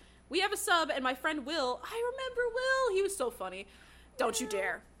bored. We have a sub, and my friend Will, I remember Will, he was so funny. Don't you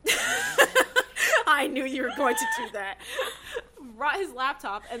dare. I knew you were going to do that. Brought his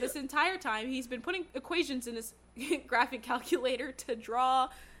laptop, and this entire time he's been putting equations in his graphic calculator to draw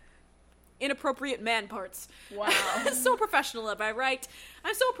inappropriate man parts. Wow. So professional, am I right?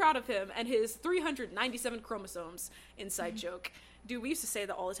 I'm so proud of him and his 397 chromosomes. Inside joke. Dude, we used to say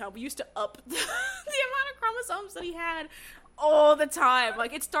that all the time. We used to up the amount of chromosomes that he had all the time.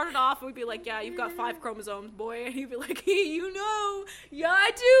 Like, it started off and we'd be like, yeah, you've got 5 chromosomes, boy. And he'd be like, hey, you know. Yeah,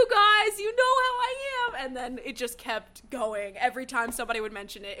 I do, guys. You know how I am. And then it just kept going. Every time somebody would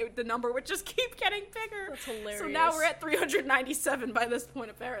mention it, the number would just keep getting bigger. That's hilarious. So now we're at 397 by this point,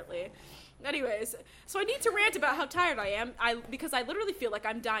 apparently. Anyways, so I need to rant about how tired I am, because I literally feel like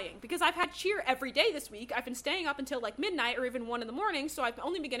I'm dying. Because I've had cheer every day this week. I've been staying up until like midnight or even 1 in the morning, so I've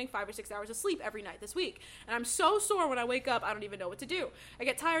only been getting 5 or 6 hours of sleep every night this week. And I'm so sore when I wake up, I don't even know what to do. I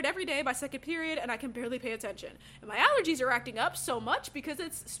get tired every day by second period, and I can barely pay attention. And my allergies are acting up so much because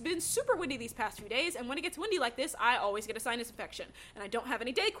it's been super windy these past few days, and when it gets windy like this, I always get a sinus infection. And I don't have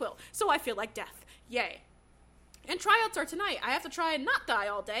any Dayquil, so I feel like death. Yay. And tryouts are tonight. I have to try and not die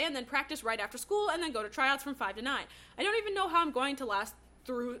all day and then practice right after school and then go to tryouts from 5 to 9. I don't even know how I'm going to last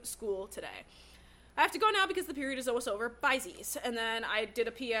through school today. I have to go now because the period is almost over. Bye-sies. And then I did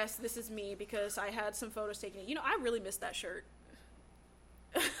a PS, this is me, because I had some photos taken. You know, I really missed that shirt.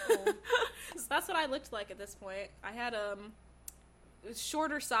 So that's what I looked like at this point. I had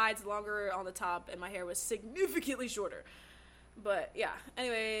shorter sides, longer on the top, and my hair was significantly shorter. But yeah,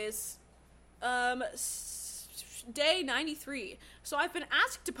 anyways, day 93. So I've been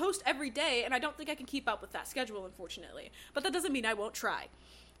asked to post every day, and I don't think I can keep up with that schedule, unfortunately. But that doesn't mean I won't try.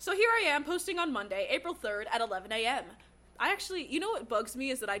 So here I am posting on Monday, April 3rd at 11 a.m. I actually, you know what bugs me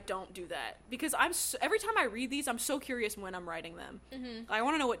is that I don't do that. Because every time I read these, I'm so curious when I'm writing them. Mm-hmm. I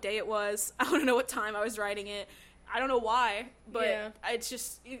want to know what day it was. I want to know what time I was writing it. I don't know why, but it's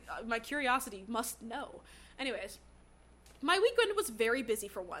just, my curiosity must know. Anyways. My weekend was very busy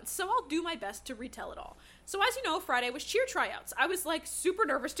for once, so I'll do my best to retell it all. So as you know, Friday was cheer tryouts. I was like super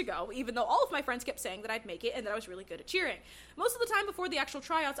nervous to go, even though all of my friends kept saying that I'd make it and that I was really good at cheering. Most of the time before the actual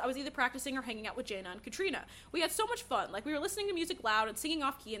tryouts, I was either practicing or hanging out with Jana and Katrina. We had so much fun. Like, we were listening to music loud and singing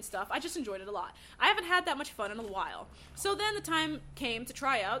off key and stuff. I just enjoyed it a lot. I haven't had that much fun in a while. So then the time came to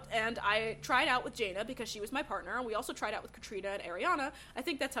try out, and I tried out with Jana because she was my partner, and we also tried out with Katrina and Ariana. I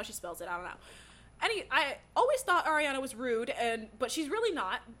think that's how she spells it. I don't know. I always thought Ariana was rude, but she's really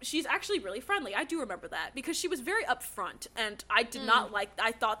not. She's actually really friendly. I do remember that, because she was very upfront, and I did not like,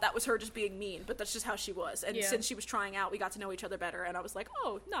 I thought that was her just being mean, but that's just how she was. And since she was trying out, we got to know each other better, and I was like,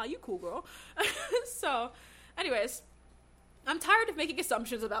 oh, nah, you cool, girl. So, anyways, I'm tired of making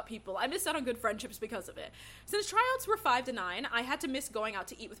assumptions about people. I missed out on good friendships because of it. Since tryouts were 5 to 9, I had to miss going out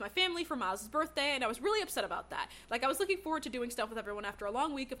to eat with my family for Miles' birthday, and I was really upset about that. Like, I was looking forward to doing stuff with everyone after a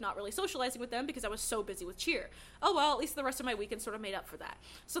long week of not really socializing with them because I was so busy with cheer. Oh well, at least the rest of my weekend sort of made up for that.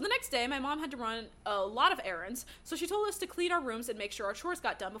 So the next day, my mom had to run a lot of errands, so she told us to clean our rooms and make sure our chores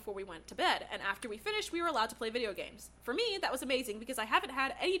got done before we went to bed, and after we finished, we were allowed to play video games. For me, that was amazing because I haven't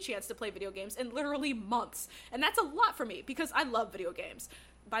had any chance to play video games in literally months, and that's a lot for me because I love video games.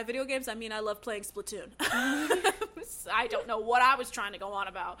 By video games, I mean I love playing Splatoon. I don't know what I was trying to go on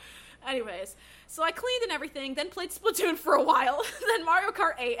about. Anyways, so I cleaned and everything, then played Splatoon for a while, then Mario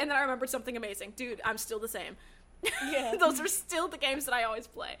Kart 8, and then I remembered something amazing. Dude, I'm still the same. Yeah. Those are still the games that I always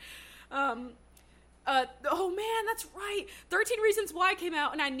play. Oh man, that's right. 13 Reasons Why came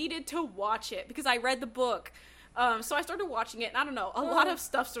out, and I needed to watch it because I read the book. So I started watching it, and I don't know, a lot of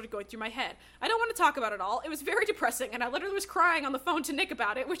stuff started going through my head. I don't want to talk about it all. It was very depressing, and I literally was crying on the phone to Nick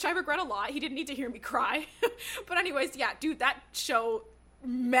about it, which I regret a lot. He didn't need to hear me cry. But anyways, yeah, dude, that show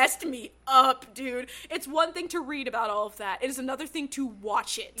messed me up, dude. It's one thing to read about all of that. It is another thing to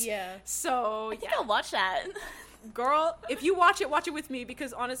watch it. Yeah. So, I think I'll watch that. Girl, if you watch it with me,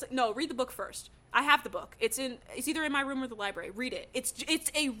 because honestly, no, read the book first. I have the book. It's either in my room or the library. Read it.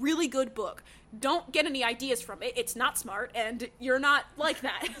 It's a really good book. Don't get any ideas from it. It's not smart, and you're not like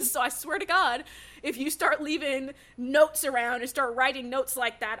that. So I swear to God, if you start leaving notes around and start writing notes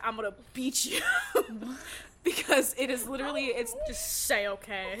like that, I'm gonna beat you. Because it is literally, it's Just say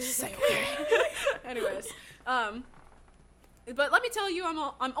okay. say okay. Anyways, but let me tell you,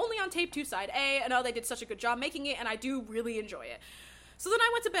 I'm only on tape 2 side A. I know they did such a good job making it, and I do really enjoy it. So then I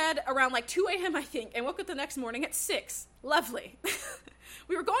went to bed around like 2 a.m. I think, and woke up the next morning at 6. Lovely.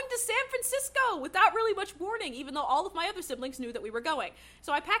 We were going to San Francisco without really much warning, even though all of my other siblings knew that we were going.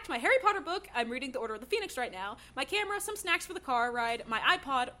 So I packed my Harry Potter book, I'm reading The Order of the Phoenix right now, my camera, some snacks for the car ride, my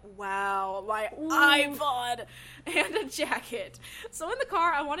iPod, iPod, and a jacket. So in the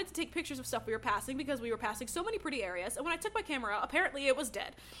car, I wanted to take pictures of stuff we were passing because we were passing so many pretty areas, and when I took my camera out, apparently it was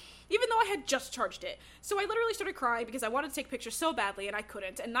dead. Even though I had just charged it. So I literally started crying because I wanted to take pictures so badly and I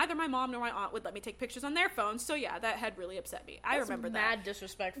couldn't. And neither my mom nor my aunt would let me take pictures on their phones. So yeah, that had really upset me. I remember that. Mad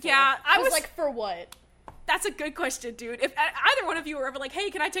disrespectful. Yeah, I was like, for what? That's a good question, dude. If either one of you were ever like, hey,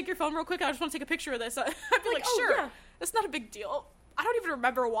 can I take your phone real quick? I just want to take a picture of this. I'd be like, oh, sure. yeah. That's not a big deal. I don't even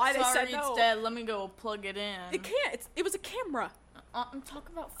remember why they said no. It's dead. Let me go plug it in. It can't. It was a camera. I'm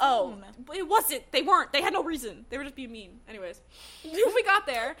talking about Oh, phone. it wasn't. They weren't. They had no reason. They were just being mean. Anyways, when we got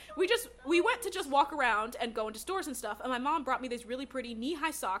there, we went to just walk around and go into stores and stuff, and my mom brought me these really pretty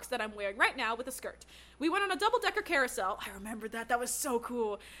knee-high socks that I'm wearing right now with a skirt. We went on a double-decker carousel. I remember that. That was so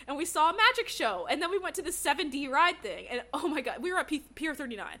cool. And we saw a magic show, and then we went to the 7D ride thing, and oh my god, we were at Pier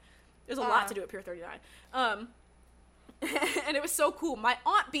 39. There's a lot to do at Pier 39. And it was so cool. My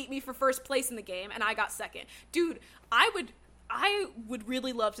aunt beat me for first place in the game, and I got second. Dude, I would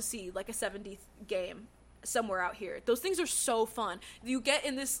really love to see like a 70th game somewhere out here. Those things are so fun. You get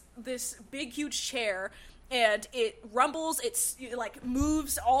in this big huge chair and it rumbles, it like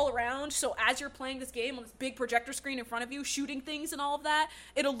moves all around. So as you're playing this game on this big projector screen in front of you, shooting things and all of that,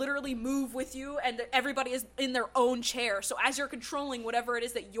 it'll literally move with you and everybody is in their own chair. So as you're controlling whatever it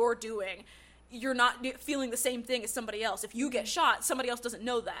is that you're doing, you're not feeling the same thing as somebody else. If you get shot, somebody else doesn't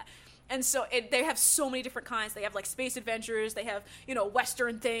know that. And so they have so many different kinds. They have, like, space adventures. They have,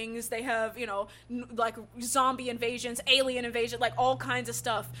 Western things. They have, like, zombie invasions, alien invasion, like, all kinds of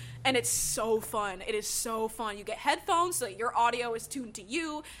stuff. And it's so fun. It is so fun. You get headphones so that your audio is tuned to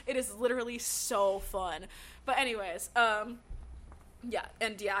you. It is literally so fun. But anyways, I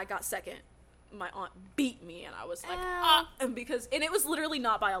got second. My aunt beat me, and I was like, and it was literally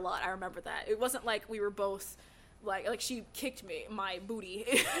not by a lot. I remember that. It wasn't like we were both... Like she kicked me, my booty.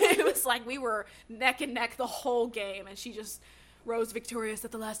 It was like we were neck and neck the whole game, and she just rose victorious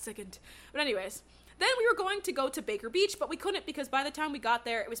at the last second. But anyways, then we were going to go to Baker Beach, but we couldn't because by the time we got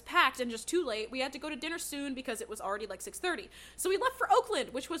there, it was packed and just too late. We had to go to dinner soon because it was already like 6:30. So we left for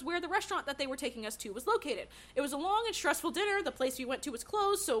Oakland, which was where the restaurant that they were taking us to was located. It was a long and stressful dinner. The place we went to was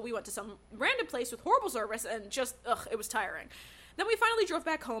closed, so we went to some random place with horrible service and just, it was tiring. Then we finally drove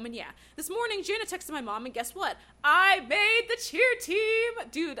back home, and this morning, Jana texted my mom, and guess what? I made the cheer team!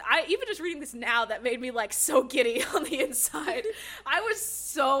 Dude, even just reading this now, that made me, like, so giddy on the inside. I was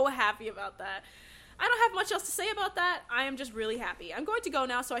so happy about that. I don't have much else to say about that. I am just really happy. I'm going to go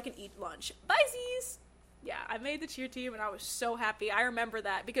now so I can eat lunch. Bye-sies! Yeah, I made the cheer team, and I was so happy. I remember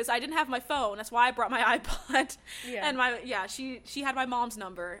that, because I didn't have my phone. That's why I brought my iPod. Yeah. And she had my mom's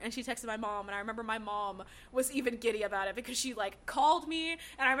number, and she texted my mom, and I remember my mom was even giddy about it, because she, like, called me, and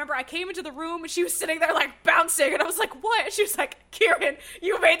I remember I came into the room, and she was sitting there, like, bouncing, and I was like, what? And she was like, Kieran,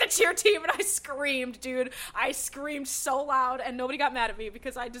 you made the cheer team, and I screamed, dude. I screamed so loud, and nobody got mad at me,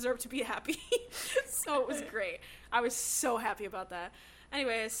 because I deserved to be happy. So it was great. I was so happy about that.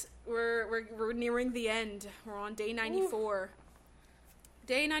 Anyways, we're nearing the end. We're on day 94. Ooh.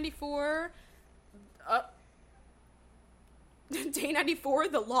 Day 94. Day 94,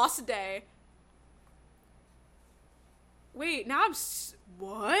 the lost day. Wait, now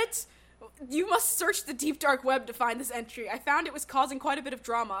what? You must search the deep dark web to find this entry. I found it was causing quite a bit of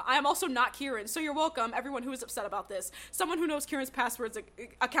drama. I am also not Kieran, so you're welcome, everyone who is upset about this. Someone who knows Kieran's password's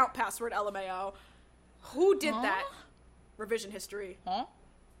account password, LMAO. Who did that? Revision history. Huh?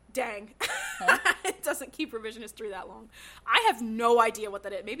 Dang. Huh? It doesn't keep revision history that long. I have no idea what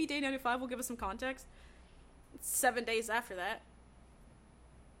that is. Maybe day 95 will give us some context. It's 7 days after that.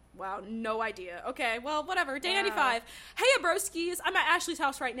 Wow, no idea. Okay, well, whatever. Day 95. Hey, broskies. I'm at Ashley's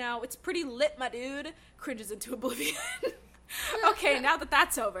house right now. It's pretty lit, my dude. Cringes into oblivion. Okay, now that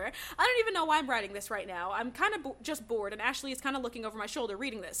that's over, I don't even know why I'm writing this right now. I'm kind of just bored, and Ashley is kind of looking over my shoulder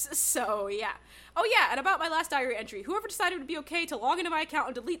reading this. So, yeah. Oh, yeah, and about my last diary entry. Whoever decided it would be okay to log into my account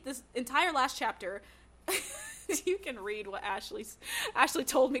and delete this entire last chapter You can read what Ashley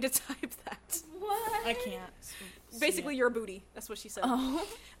told me to type that. What? I can't. Basically, you're a booty. That's what she said. Oh.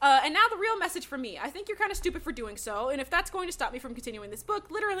 And now the real message from me. I think you're kind of stupid for doing so, and if that's going to stop me from continuing this book,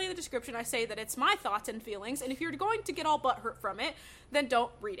 literally in the description I say that it's my thoughts and feelings, and if you're going to get all butthurt from it, then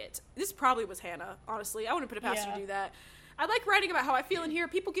don't read it. This probably was Hannah, honestly. I wouldn't put it past her to do that. I like writing about how I feel in here.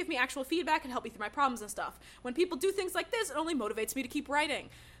 People give me actual feedback and help me through my problems and stuff. When people do things like this, it only motivates me to keep writing.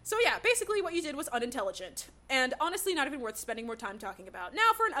 So yeah, basically what you did was unintelligent, and honestly not even worth spending more time talking about.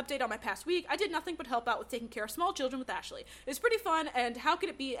 Now for an update on my past week, I did nothing but help out with taking care of small children with Ashley. It's pretty fun, and how could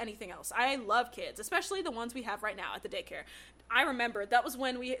it be anything else? I love kids, especially the ones we have right now at the daycare. I remember that was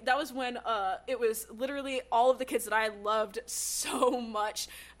when it was literally all of the kids that I loved so much.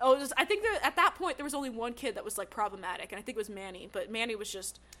 I think that at that point there was only one kid that was like problematic, and I think it was Manny, but Manny was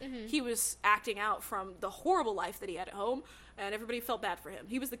just, he was acting out from the horrible life that he had at home, and everybody felt bad for him.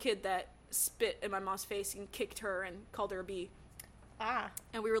 He was the kid that spit in my mom's face and kicked her and called her a bee.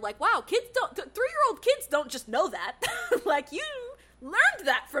 And we were like, wow, 3-year-old kids don't just know that. Like, you learned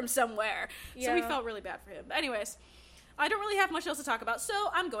that from somewhere. Yeah. So we felt really bad for him. But anyways, I don't really have much else to talk about, so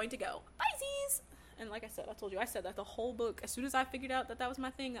I'm going to go. Bye-sies! And like I said, I told you, I said that the whole book. As soon as I figured out that was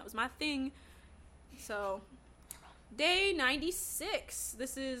my thing, that was my thing. So, day 96.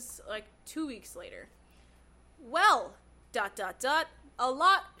 This is like 2 weeks later. Well, ... a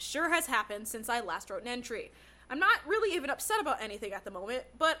lot sure has happened since I last wrote an entry. I'm not really even upset about anything at the moment,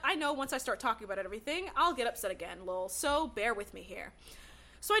 but I know once I start talking about everything, I'll get upset again, lol, so bear with me here.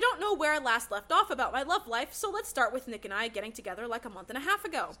 So I don't know where I last left off about my love life, so let's start with Nick and I getting together like a month and a half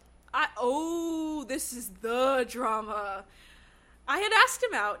ago. This is the drama. I had asked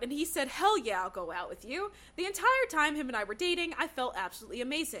him out, and he said, hell yeah, I'll go out with you. The entire time him and I were dating, I felt absolutely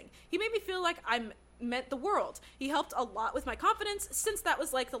amazing. He made me feel like I meant the world. He helped a lot with my confidence, since that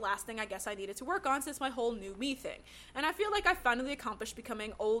was like the last thing I guess I needed to work on since my whole new me thing. And I feel like I finally accomplished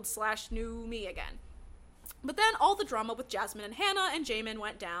becoming old/new me again. But then all the drama with Jasmine and Hannah and Jamin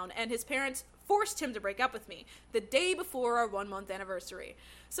went down, and his parents forced him to break up with me the day before our 1-month anniversary.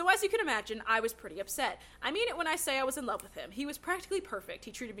 So as you can imagine, I was pretty upset. I mean it when I say I was in love with him. He was practically perfect.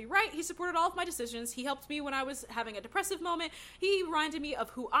 He treated me right. He supported all of my decisions. He helped me when I was having a depressive moment. He reminded me of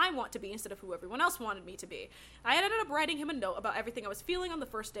who I want to be instead of who everyone else wanted me to be. I ended up writing him a note about everything I was feeling on the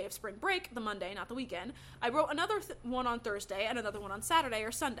first day of spring break, the Monday, not the weekend. I wrote another one on Thursday and another one on Saturday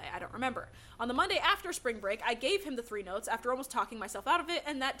or Sunday. I don't remember. On the Monday after spring break, I gave him the 3 notes after almost talking myself out of it,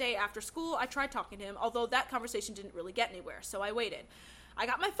 and that day after school, I tried talking to him, although that conversation didn't really get anywhere, so I waited. I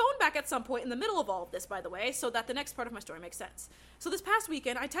got my phone back at some point in the middle of all of this, by the way, so that the next part of my story makes sense. So this past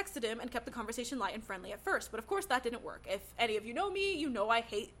weekend, I texted him and kept the conversation light and friendly at first, but of course that didn't work. If any of you know me, you know I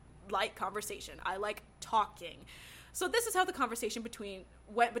hate light conversation. I like talking. So this is how the conversation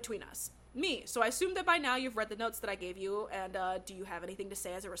went between us. Me. So I assume that by now you've read the notes that I gave you, and do you have anything to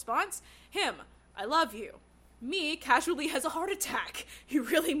say as a response? Him. I love you. Me casually has a heart attack. You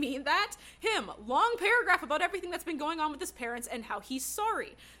really mean that? Him, long paragraph about everything that's been going on with his parents and how he's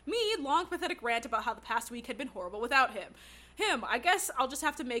sorry. Me, long pathetic rant about how the past week had been horrible without him. Him, I guess I'll just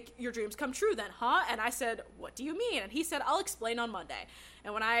have to make your dreams come true then, huh? And I said, what do you mean? And he said, I'll explain on Monday.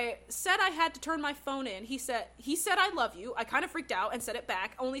 And when I said I had to turn my phone in, he said I love you. I kind of freaked out and said it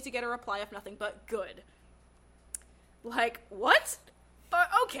back, only to get a reply of nothing but good. Like, what?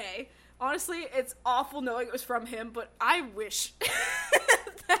 Okay. Honestly, it's awful knowing it was from him, but I wish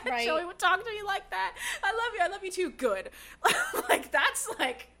that Joey would talk to me like that. I love you too. Good. Like, that's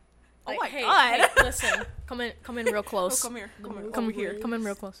like, oh my God. Hey, listen, come in real close. Oh, come here. Come over here. Come in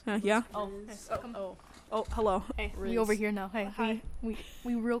real close. Yeah. Oh, hello. Hey, we over here now. Hey, hi. We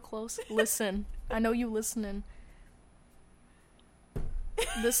real close. Listen, I know you listening.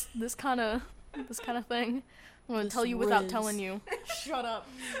 This kind of thing, I'm gonna tell you without telling you. Shut up.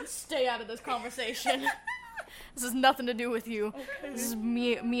 Stay out of this conversation. This has nothing to do with you. Okay. This is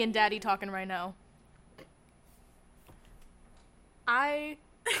me and Daddy talking right now. I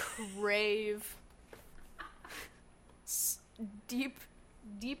crave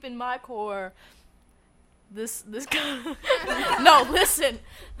deep in my core this kind of no, listen.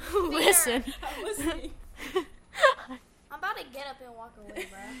 I'm about to get up and walk away,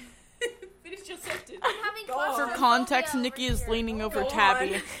 bro. Finish your sentence. I'm having For context, Nikki is leaning over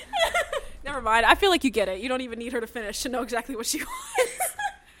Tabby. Never mind. I feel like you get it. You don't even need her to finish to know exactly what she wants.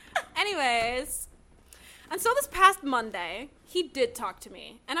 Anyways. And so this past Monday, he did talk to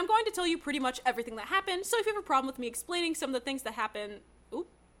me. And I'm going to tell you pretty much everything that happened. So if you have a problem with me explaining some of the things that happened... Oop.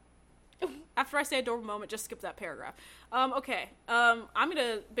 After I say adorable moment, just skip that paragraph. Okay. I'm going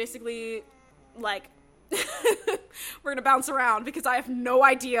to basically, like... We're gonna bounce around because I have no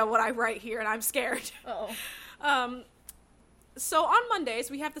idea what I write here and I'm scared. So on Mondays,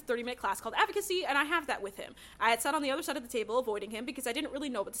 we have the 30-minute class called Advocacy, and I have that with him. I had sat on the other side of the table avoiding him because I didn't really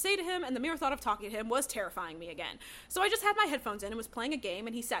know what to say to him, and the mere thought of talking to him was terrifying me again. So I just had my headphones in and was playing a game,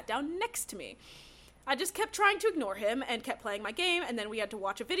 and he sat down next to me. I just kept trying to ignore him and kept playing my game, and then we had to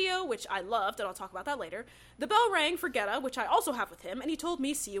watch a video, which I loved, and I'll talk about that later. The bell rang for Geta, which I also have with him, and he told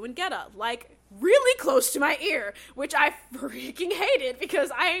me, see you in Geta, like, really close to my ear, which I freaking hated,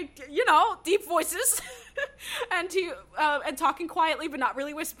 because deep voices, and talking quietly, but not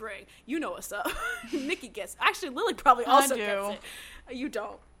really whispering. You know what's up. Nikki gets, actually, Lily probably also gets it. You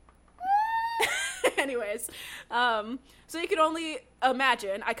don't. Anyways, so you can only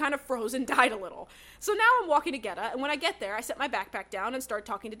imagine, I kind of froze and died a little. So now I'm walking to Geta, and when I get there, I set my backpack down and start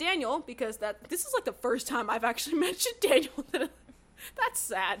talking to Daniel, because this is like the first time I've actually mentioned Daniel. That's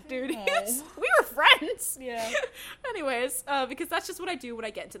sad, dude. We were friends. Yeah. Anyways, because that's just what I do when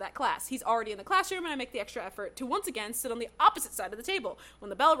I get into that class. He's already in the classroom, and I make the extra effort to once again sit on the opposite side of the table. When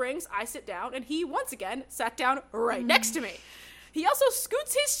the bell rings, I sit down, and he once again sat down right next to me. He also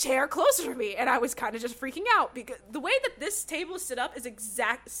scoots his chair closer to me, and I was kind of just freaking out because the way that this table is sat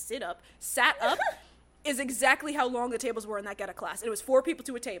up is exactly how long the tables were in that Geta class. It was 4 people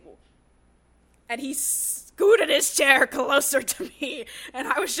to a table. And he scooted his chair closer to me, and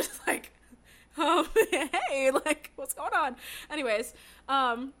I was just like, oh, hey, like, what's going on? Anyways,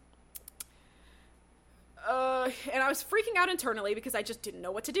 and I was freaking out internally because I just didn't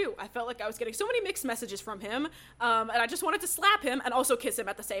know what to do. I felt like I was getting so many mixed messages from him, and I just wanted to slap him and also kiss him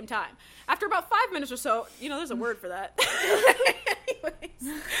at the same time. After about 5 minutes or so, there's a word for that.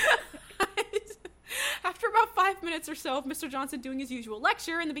 Anyways, after about 5 minutes or so of Mr. Johnson doing his usual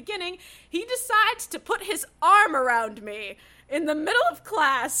lecture in the beginning, he decides to put his arm around me in the middle of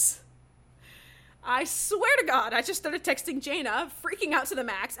class. I swear to God, I just started texting Jaina, freaking out to the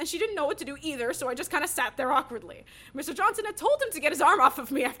max, and she didn't know what to do either, so I just kind of sat there awkwardly. Mr. Johnson had told him to get his arm off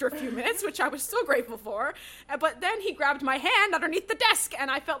of me after a few minutes, which I was so grateful for, but then he grabbed my hand underneath the desk, and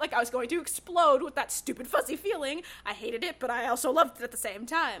I felt like I was going to explode with that stupid fuzzy feeling. I hated it, but I also loved it at the same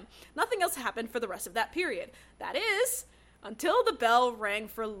time. Nothing else happened for the rest of that period. That is, until the bell rang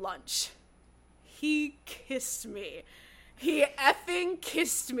for lunch. He kissed me. He effing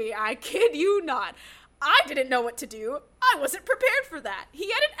kissed me. I kid you not. I didn't know what to do. I wasn't prepared for that.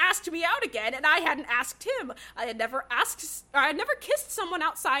 He hadn't asked me out again, and I hadn't asked him. I had never kissed someone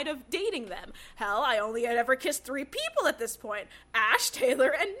outside of dating them. Hell, I only had ever kissed 3 people at this point. Ash,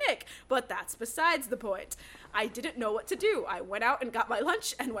 Taylor, and Nick. But that's besides the point. I didn't know what to do. I went out and got my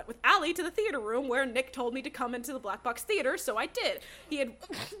lunch and went with Allie to the theater room where Nick told me to come into the Black Box Theater, so I did. He had...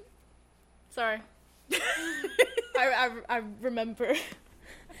 Sorry. I remember.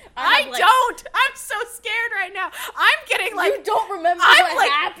 I don't! I'm so scared right now. I'm getting like... You don't remember what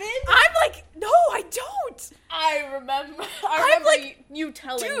happened? I'm like, no, I don't. I remember. I remember you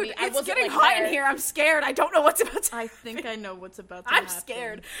telling me. Dude, it's getting hot in here. I'm scared. I don't know what's about to happen. I think I know what's about to happen. I'm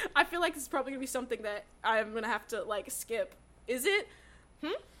scared. I feel like this is probably going to be something that I'm going to have to, skip. Is it?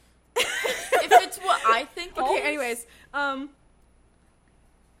 If it's what I think it Okay, is. anyways,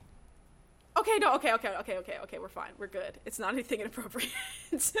 Okay, no, okay, we're fine. We're good. It's not anything inappropriate.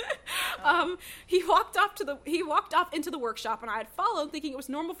 He walked off into the workshop, and I had followed, thinking it was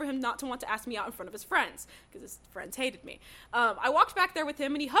normal for him not to want to ask me out in front of his friends, because his friends hated me. I walked back there with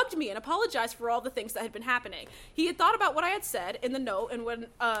him, and he hugged me and apologized for all the things that had been happening. He had thought about what I had said in the note,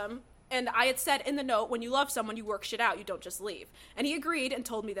 and I had said in the note, when you love someone, you work shit out, you don't just leave. And he agreed and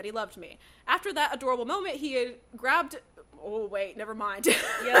told me that he loved me. After that adorable moment, he had grabbed... Oh, wait, never mind.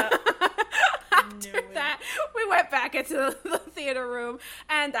 Yeah. After that, we went back into the theater room,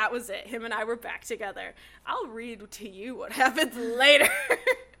 and that was it. Him and I were back together. I'll read to you what happens later.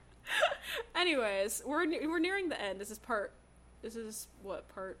 Anyways, we're nearing the end. This is part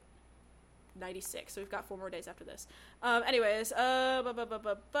 96, so we've got 4 more days after this.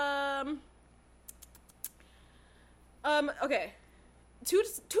 Okay.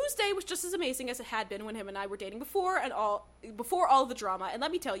 Tuesday was just as amazing as it had been when him and I were dating before all of the drama, and let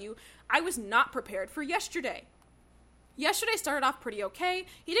me tell you, I was not prepared for yesterday. Yesterday started off pretty okay.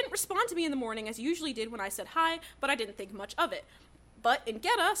 He didn't respond to me in the morning as he usually did when I said hi, but I didn't think much of it. But in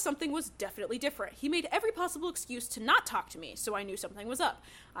Geta, something was definitely different. He made every possible excuse to not talk to me, so I knew something was up.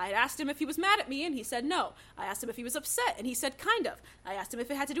 I had asked him if he was mad at me, and he said no. I asked him if he was upset, and he said kind of. I asked him if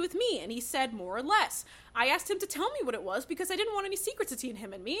it had to do with me, and he said more or less. I asked him to tell me what it was because I didn't want any secrets between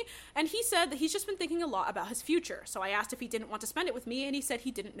him and me, and he said that he's just been thinking a lot about his future. So I asked if he didn't want to spend it with me, and he said he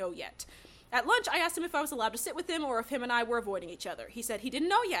didn't know yet. At lunch, I asked him if I was allowed to sit with him or if him and I were avoiding each other. He said he didn't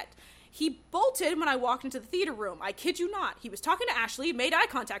know yet. He bolted when I walked into the theater room. I kid you not. He was talking to Ashley, made eye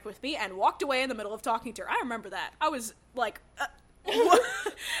contact with me, and walked away in the middle of talking to her. I remember that. I was like, what?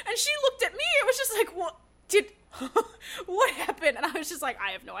 And she looked at me. It was just like, what did, what happened? And I was just like,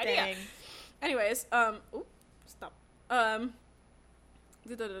 I have no idea. Dang. Anyways, stop. I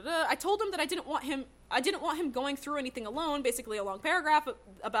told him that I didn't want him going through anything alone, basically a long paragraph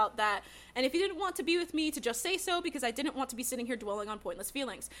about that, and if he didn't want to be with me, to just say so, because I didn't want to be sitting here dwelling on pointless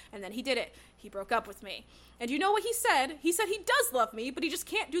feelings. And then he did it. He broke up with me. And you know what he said? He said he does love me, but he just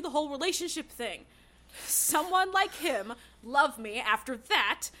can't do the whole relationship thing. Someone like him love me after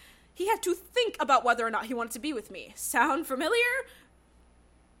that. He had to think about whether or not he wanted to be with me. Sound familiar?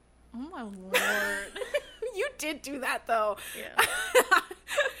 Oh my lord. You did do that, though. Yeah.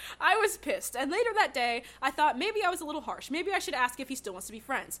 I was pissed, and later that day, I thought maybe I was a little harsh. Maybe I should ask if he still wants to be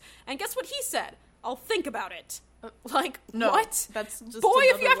friends. And guess what he said? I'll think about it. Like, No, what? that's just Boy,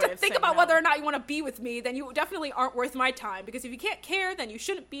 if another you have way to of think saying about no. whether or not you want to be with me, then you definitely aren't worth my time. Because if you can't care, then you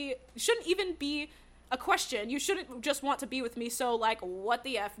shouldn't even be a question. You shouldn't just want to be with me, so, like, what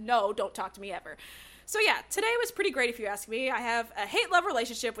the F? No, don't talk to me ever. So yeah, today was pretty great if you ask me. I have a hate-love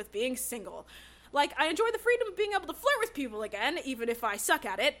relationship with being single. Like, I enjoy the freedom of being able to flirt with people again, even if I suck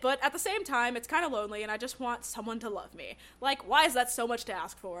at it, but at the same time, it's kind of lonely, and I just want someone to love me. Like, why is that so much to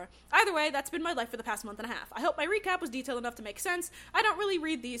ask for? Either way, that's been my life for the past month and a half. I hope my recap was detailed enough to make sense. I don't really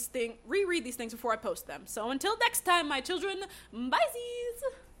reread these things before I post them. So until next time, my children, bye-sies!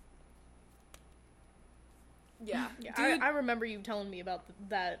 Yeah. Yeah, dude. I remember you telling me about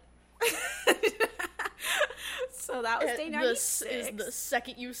that. So that was day 96. This is the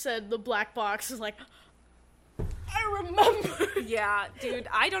second you said the black box is like, I remember. Yeah, dude,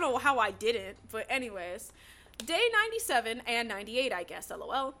 I don't know how I didn't, but anyways. Day 97 and 98, I guess,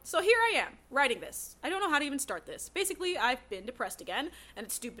 lol. So here I am, writing this. I don't know how to even start this. Basically, I've been depressed again, and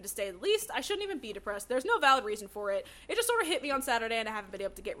it's stupid to say the least. I shouldn't even be depressed. There's no valid reason for it. It just sort of hit me on Saturday, and I haven't been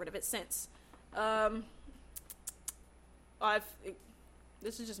able to get rid of it since.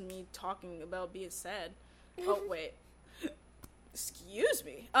 This is just me talking about being sad. Oh, wait. Excuse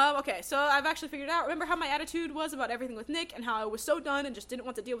me. Okay, so I've actually figured it out. Remember how my attitude was about everything with Nick and how I was so done and just didn't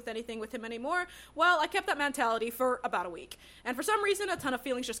want to deal with anything with him anymore? Well, I kept that mentality for about a week. And for some reason, a ton of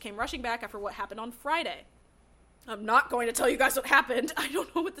feelings just came rushing back after what happened on Friday. I'm not going to tell you guys what happened. I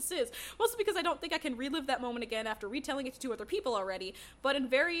don't know what this is. Mostly because I don't think I can relive that moment again after retelling it to 2 other people already. But in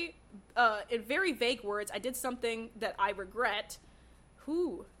very vague words, I did something that I regret.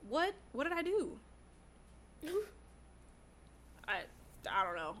 Who? What? What did I do? I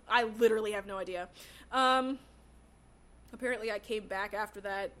don't know. I literally have no idea. Apparently I came back after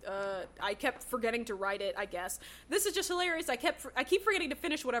that. I kept forgetting to write it, I guess. This is just hilarious. I keep forgetting to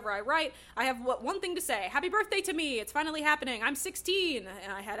finish whatever I write. I have one thing to say. Happy birthday to me. It's finally happening. I'm 16.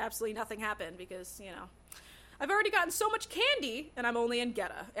 And I had absolutely nothing happen because, you know, I've already gotten so much candy, and I'm only in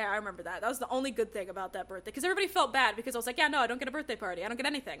Geta. Yeah, I remember that. That was the only good thing about that birthday, because everybody felt bad, because I was like, yeah, no, I don't get a birthday party. I don't get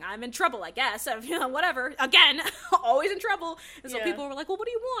anything. I'm in trouble, I guess. You know, whatever. Again, always in trouble. And so people were like, well, what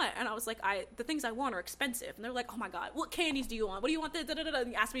do you want? And I was like, the things I want are expensive. And they're like, oh my god, what candies do you want? What do you want? And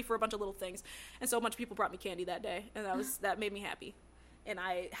they asked me for a bunch of little things. And so a bunch of people brought me candy that day, and that made me happy. And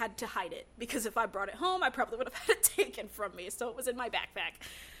I had to hide it, because if I brought it home, I probably would have had it taken from me. So it was in my backpack.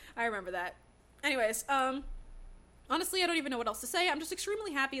 I remember that. Anyways, honestly, I don't even know what else to say. I'm just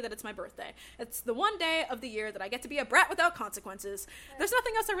extremely happy that it's my birthday. It's the one day of the year that I get to be a brat without consequences. There's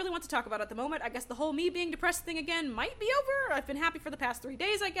nothing else I really want to talk about at the moment. I guess the whole me being depressed thing again might be over. I've been happy for the past 3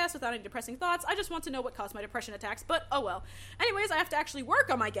 days, I guess, without any depressing thoughts. I just want to know what caused my depression attacks, but oh well. Anyways, I have to actually work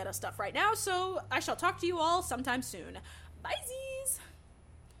on my Geta stuff right now, so I shall talk to you all sometime soon. Bye-sies!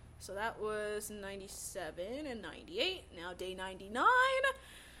 So that was 97 and 98. Now day 99.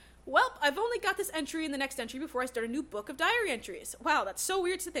 Well, I've only got this entry and the next entry before I start a new book of diary entries. Wow, that's so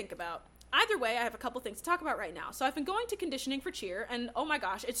weird to think about. Either way, I have a couple things to talk about right now. So I've been going to conditioning for cheer, and oh my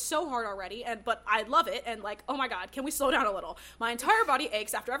gosh, it's so hard already, but I love it, and like, oh my god, can we slow down a little? My entire body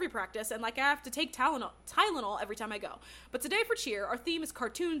aches after every practice, and like I have to take Tylenol every time I go. But today for cheer, our theme is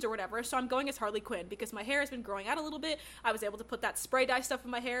cartoons or whatever, so I'm going as Harley Quinn, because my hair has been growing out a little bit. I was able to put that spray dye stuff in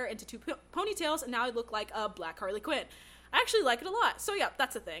my hair into 2 ponytails, and now I look like a black Harley Quinn. I actually like it a lot. So yeah,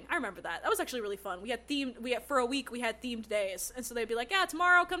 that's a thing. I remember that. That was actually really fun. For a week we had themed days. And so they'd be like, yeah,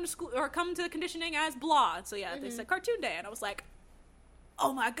 tomorrow come to school or come to the conditioning as blah. And so yeah, they said cartoon day. And I was like,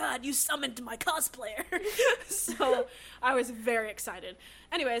 oh my god, you summoned my cosplayer. So I was very excited.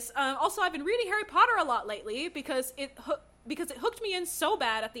 Anyways, also I've been reading Harry Potter a lot lately because it hooked me in so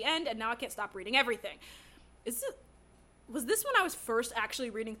bad at the end, and now I can't stop reading everything. was this when I was first actually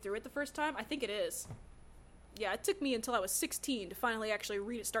reading through it the first time? I think it is. Yeah, it took me until I was 16 to finally actually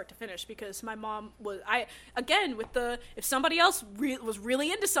read it start to finish, because my mom was, if somebody else was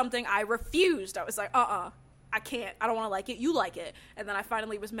really into something, I refused. I was like, I can't. I don't want to like it. You like it. And then I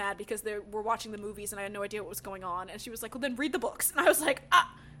finally was mad because they were watching the movies and I had no idea what was going on. And she was like, well, then read the books. And I was like,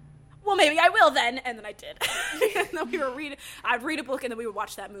 well, maybe I will then. And then I did. And then I'd read a book and then we would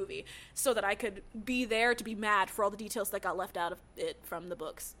watch that movie so that I could be there to be mad for all the details that got left out of it from the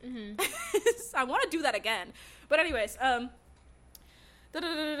books. Mm-hmm. I want to do that again. But anyways,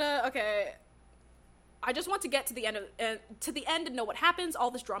 okay. I just want to get to the end and know what happens. All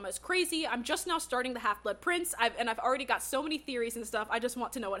this drama is crazy. I'm just now starting the Half-Blood Prince, I've already got so many theories and stuff. I just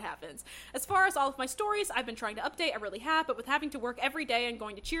want to know what happens. As far as all of my stories, I've been trying to update. I really have, but with having to work every day and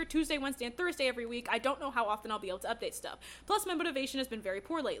going to cheer Tuesday, Wednesday, and Thursday every week, I don't know how often I'll be able to update stuff. Plus, my motivation has been very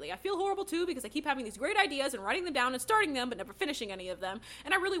poor lately. I feel horrible too because I keep having these great ideas and writing them down and starting them, but never finishing any of them.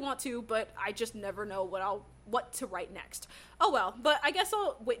 And I really want to, but I just never know what to write next. Oh well, but I guess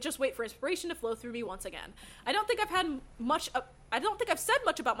I'll wait for inspiration to flow through me once again. I don't think I've said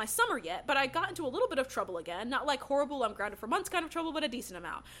much about my summer yet, but I got into a little bit of trouble again. Not like horrible, I'm grounded for months kind of trouble, but a decent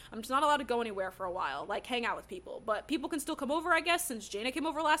amount. I'm just not allowed to go anywhere for a while, like hang out with people. But people can still come over, I guess, since Jaina came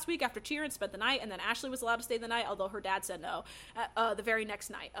over last week after cheer and spent the night, and then Ashley was allowed to stay the night, although her dad said no, the very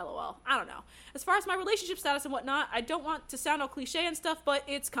next night, lol. I don't know. As far as my relationship status and whatnot, I don't want to sound all cliche and stuff, but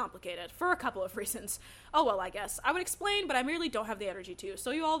it's complicated, for a couple of reasons. Oh well, I guess. I would explain, but I merely don't have the energy to,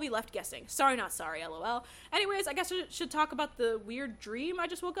 so you all be left guessing. Sorry not sorry, lol. Anyways, I guess I should talk about the weird dream I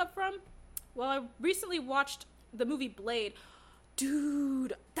just woke up from. Well, I recently watched the movie Blade.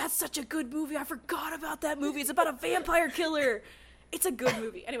 Dude, that's such a good movie. I forgot about that movie. It's about a vampire killer. It's a good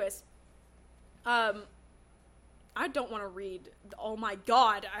movie. Anyways, I don't want to read, oh my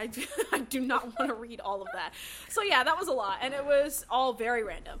god, I do not want to read all of that. So yeah, that was a lot, and it was all very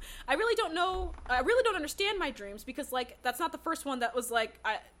random. I really don't understand my dreams, because, like, that's not the first one that was like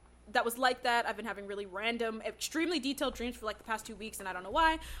that. I've been having really random, extremely detailed dreams for, like, the past 2 weeks, and I don't know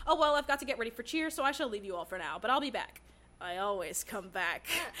why. Oh well, I've got to get ready for cheer, so I shall leave you all for now, but I'll be back. I always come back.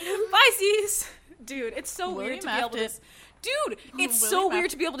 Pisces! Dude, it's so weird to be able to... Dude, it's so weird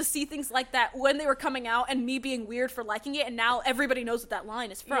to be able to see things like that when they were coming out and me being weird for liking it, and now everybody knows what that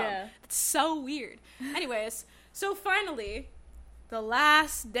line is from. Yeah. It's so weird. Anyways, so finally, the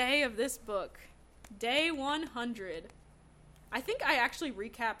last day of this book, day 100. I think I actually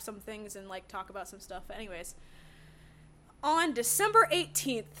recap some things and, like, talk about some stuff. But anyways, on December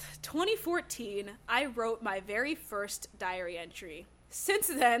 18th, 2014, I wrote my very first diary entry. Since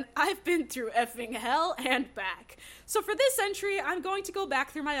then, I've been through effing hell and back. So for this entry, I'm going to go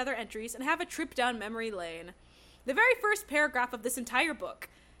back through my other entries and have a trip down memory lane. The very first paragraph of this entire book.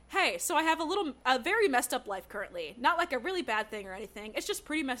 Hey, so I have a very messed up life currently. Not like a really bad thing or anything. It's just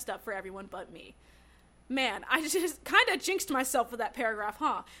pretty messed up for everyone but me. Man, I just kind of jinxed myself with that paragraph,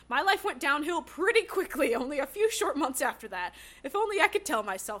 huh? My life went downhill pretty quickly, only a few short months after that. If only I could tell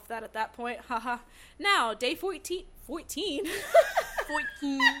myself that at that point, haha. Now, day 14? 14? 14.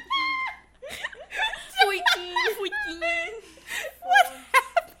 14. What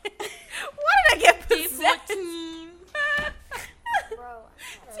happened? Why did I get possessed? Day 14. Bro,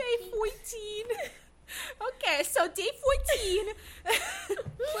 Day 14. Okay, so day 14,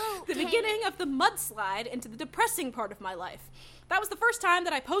 the beginning of the mudslide into the depressing part of my life. That was the first time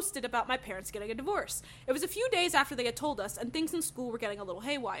that I posted about my parents getting a divorce. It was a few days after they had told us, and things in school were getting a little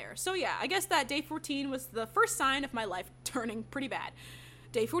haywire. So yeah, I guess that day 14 was the first sign of my life turning pretty bad.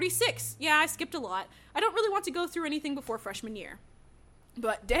 Day 46. Yeah, I skipped a lot. I don't really want to go through anything before freshman year.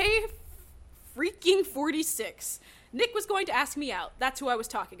 But day freaking 46. Nick was going to ask me out. That's who I was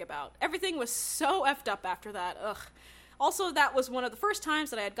talking about. Everything was so effed up after that. Ugh. Also, that was one of the first times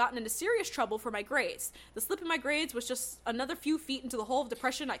that I had gotten into serious trouble for my grades. The slip in my grades was just another few feet into the hole of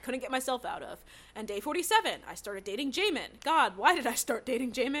depression I couldn't get myself out of. And day 47, I started dating Jamin. God, why did I start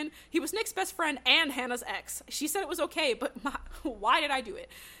dating Jamin? He was Nick's best friend and Hannah's ex. She said it was okay, but why did I do it?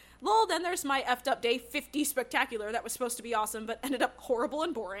 Lol, then there's my effed up day 50 spectacular that was supposed to be awesome, but ended up horrible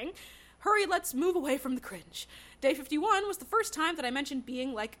and boring. Hurry, let's move away from the cringe. Day 51 was the first time that I mentioned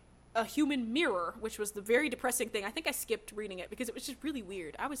being like a human mirror, which was the very depressing thing. I think I skipped reading it because it was just really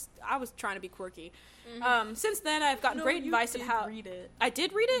weird. I was trying to be quirky. Mm-hmm. Since then, I've gotten great advice on how... read it. I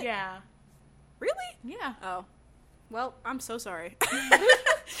did read it? Yeah. Really? Yeah. Oh. Well, I'm so sorry.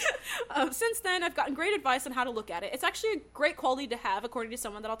 Since then, I've gotten great advice on how to look at it. It's actually a great quality to have, according to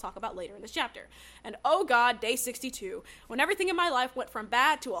someone that I'll talk about later in this chapter. And oh god, day 62, when everything in my life went from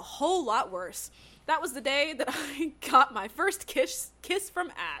bad to a whole lot worse. That was the day that I got my first kiss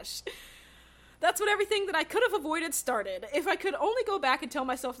from Ash. That's when everything that I could have avoided started. If I could only go back and tell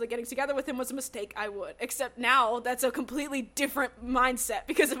myself that getting together with him was a mistake, I would. Except now, that's a completely different mindset,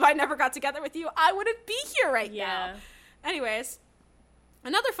 because if I never got together with you, I wouldn't be here right now. Anyways,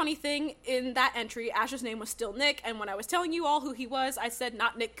 another funny thing in that entry, Ash's name was still Nick, and when I was telling you all who he was, I said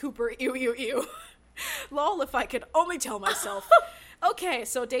not Nick Cooper, ew, ew, ew. Lol, if I could only tell myself. Okay,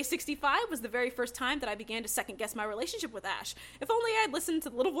 so day 65 was the very first time that I began to second-guess my relationship with Ash. If only I had listened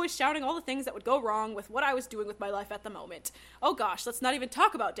to the little voice shouting all the things that would go wrong with what I was doing with my life at the moment. Oh gosh, let's not even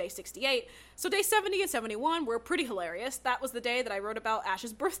talk about day 68. So day 70 and 71 were pretty hilarious. That was the day that I wrote about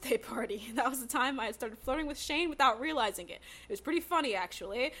Ash's birthday party. That was the time I had started flirting with Shane without realizing it. It was pretty funny,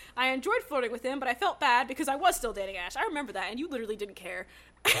 actually. I enjoyed flirting with him, but I felt bad because I was still dating Ash. I remember that, and you literally didn't care.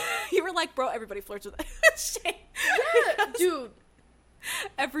 You were like, bro, everybody flirts with Shane. Yeah, dude.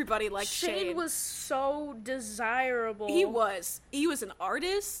 Everybody liked Shane. Shane was so desirable. He was an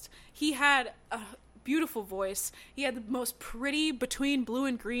artist. He had a beautiful voice. He had the most pretty between blue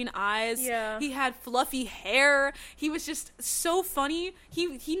and green eyes. Yeah. He had fluffy hair. He was just so funny.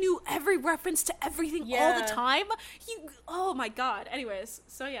 He knew every reference to everything all the time. Oh my god. Anyways,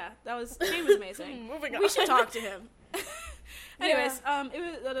 so yeah, Shane was amazing. Moving on. We should talk to him. Anyways,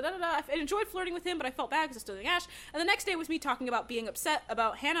 it was I enjoyed flirting with him, but I felt bad because I was still doing Ash. And the next day was me talking about being upset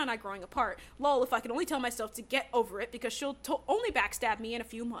about Hannah and I growing apart. Lol, if I could only tell myself to get over it, because she'll only backstab me in a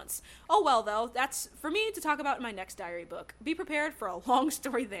few months. Oh well, though, that's for me to talk about in my next diary book. Be prepared for a long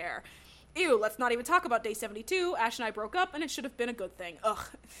story there. Ew, let's not even talk about day 72. Ash and I broke up, and it should have been a good thing. Ugh.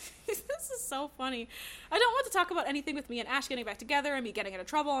 This is so funny. I don't want to talk about anything with me and Ash getting back together and me getting into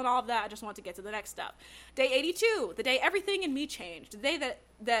trouble and all of that. I just want to get to the next stuff. Day 82, the day everything in me changed. The day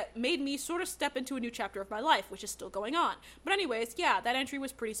that made me sort of step into a new chapter of my life, which is still going on. But anyways, yeah, that entry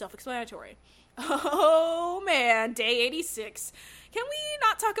was pretty self-explanatory. Oh man, day 86. Can we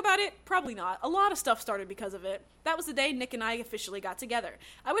not talk about it? Probably not. A lot of stuff started because of it. That was the day Nick and I officially got together.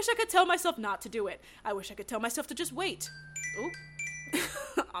 I wish I could tell myself not to do it. I wish I could tell myself to just wait. Ooh.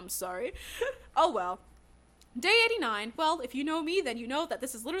 I'm sorry. Oh well. Day 89, well, if you know me, then you know that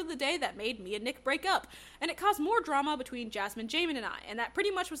this is literally the day that made me and Nick break up. And it caused more drama between Jasmine, Jamin, and I. And that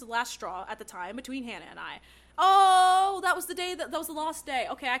pretty much was the last straw at the time between Hannah and I. Oh, that was the day that was the lost day.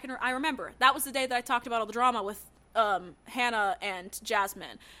 Okay, I remember. That was the day that I talked about all the drama with Hannah and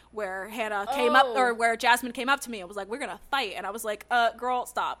Jasmine, where Hannah came up, or where Jasmine came up to me and was like, we're gonna fight, and I was like, girl,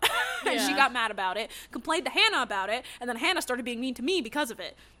 stop. And she got mad about it, complained to Hannah about it, and then Hannah started being mean to me because of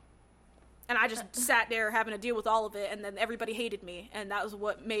it. And I just sat there having to deal with all of it, and then everybody hated me, and that was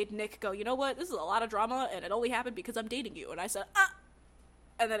what made Nick go, you know what, this is a lot of drama, and it only happened because I'm dating you. And I said,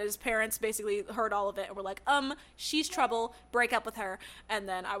 and then his parents basically heard all of it and were like, she's trouble, break up with her. And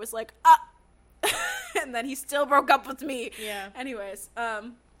then I was like, and then he still broke up with me. Yeah. Anyways,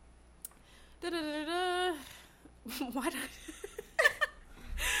 why did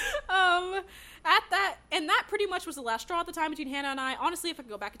and that pretty much was the last straw at the time between Hannah and I. Honestly, if I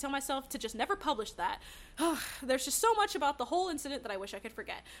could go back and tell myself to just never publish that. There's just so much about the whole incident that I wish I could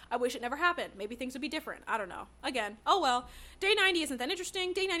forget. I wish it never happened. Maybe things would be different. I don't know. Again, oh well. Day 90 isn't that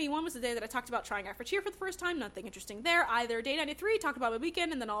interesting. Day 91 was the day that I talked about trying out for cheer for the first time. Nothing interesting there either. Day 93 talked about my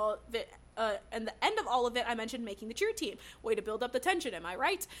weekend, and then all of it, and the end of all of it, I mentioned making the cheer team. Way to build up the tension, am I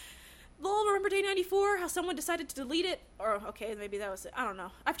right? Lol, remember day 94, how someone decided to delete it? Or, okay, maybe that was it. I don't know.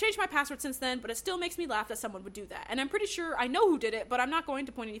 I've changed my password since then, but it still makes me laugh that someone would do that. And I'm pretty sure I know who did it, but I'm not going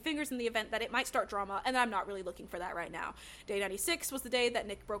to point any fingers in the event that it might start drama, and I'm not really looking for that right now. Day 96 was the day that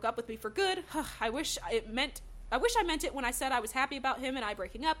Nick broke up with me for good. I wish I meant it when I said I was happy about him and I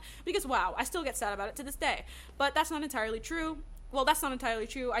breaking up, because wow, I still get sad about it to this day. But that's not entirely true. Well, that's not entirely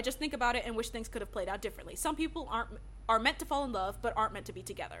true. I just think about it and wish things could have played out differently. Some people are meant to fall in love, but aren't meant to be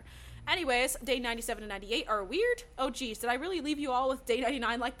together. Anyways, day 97 and 98 are weird. Oh geez, did I really leave you all with day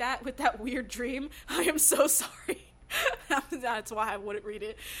 99 like that, with that weird dream? I am so sorry. That's why I wouldn't read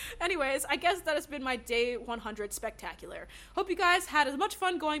it. Anyways, I guess that has been my day 100 spectacular. Hope you guys had as much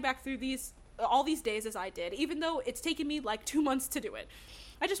fun going back through all these days as I did, even though it's taken me like 2 months to do it.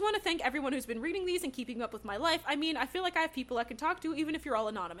 I just want to thank everyone who's been reading these and keeping up with my life. I mean, I feel like I have people I can talk to, even if you're all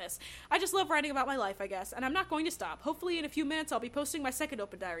anonymous. I just love writing about my life, I guess, and I'm not going to stop. Hopefully in a few minutes I'll be posting my second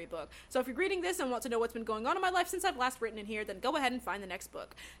open diary book. So if you're reading this and want to know what's been going on in my life since I've last written in here, then go ahead and find the next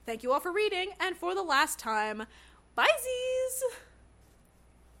book. Thank you all for reading, and for the last time, bye-sies!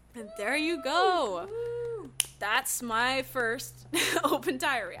 And there you go. That's my first open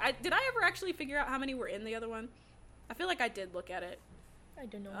diary. Did I ever actually figure out how many were in the other one? I feel like I did look at it. I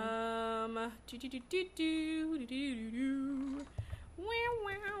don't know. Wow.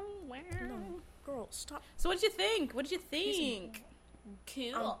 No, girl, stop. So what did you think? What did you think?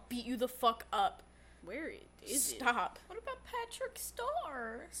 Cool. I'll beat you the fuck up. Where is it? Stop. What about Patrick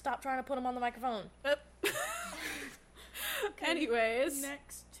Star? Stop trying to put him on the microphone. Anyways,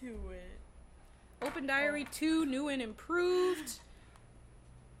 Next to it. Open Diary 2, new and improved.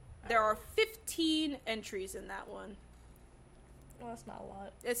 There are 15 entries in that one. Well, that's not a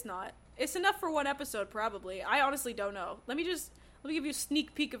lot. It's not. It's enough for one episode, probably. I honestly don't know. Let me give you a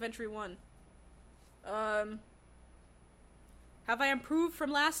sneak peek of entry 1. Have I improved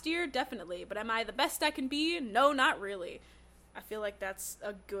from last year? Definitely. But am I the best I can be? No, not really. I feel like that's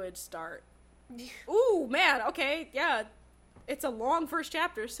a good start. Ooh, man. Okay, yeah. It's a long first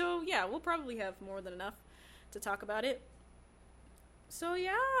chapter, so yeah, we'll probably have more than enough to talk about it. So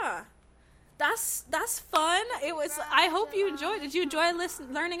yeah. That's fun. It was. I hope you enjoyed. Did you enjoy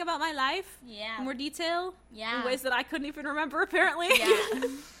learning about my life? Yeah. In more detail? Yeah. In ways that I couldn't even remember, apparently. Yeah.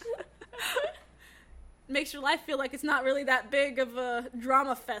 Makes your life feel like it's not really that big of a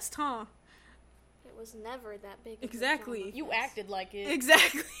drama fest, huh? It was never that big. Exactly. You acted like it.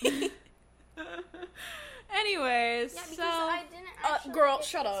 Exactly. Anyways, Yeah, because so I didn't actually girl, get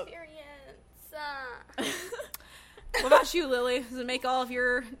shut the up. experience. what about you, Lily? Does it make all of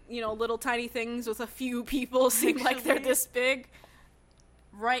your, little tiny things with a few people seem like they're this big?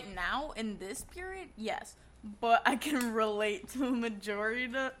 Right now, in this period, yes. But I can relate to a majority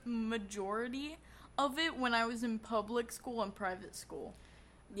of it when I was in public school and private school.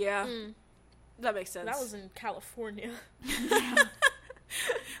 Yeah. That makes sense. That was in California.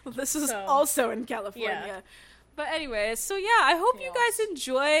 Well, this was So, also in California. yeah. But anyways, so yeah, I hope you Chaos. guys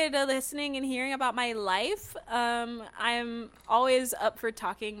enjoyed listening and hearing about my life. I'm always up for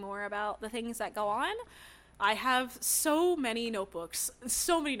talking more about the things that go on. I have so many notebooks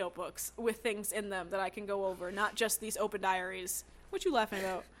with things in them that I can go over, not just these open diaries. What you laughing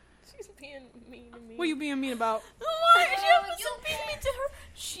about? She's being mean to me. What are you being mean about? Why? She Oh, wasn't you being mean to her.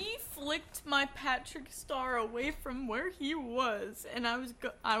 She flicked my Patrick Star away from where he was, and I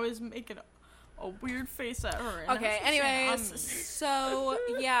was making a weird face at her. And Okay, I was saying, anyways, so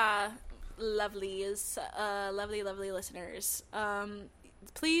yeah, lovely listeners.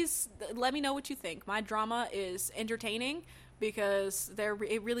 Please let me know what you think. My drama is entertaining because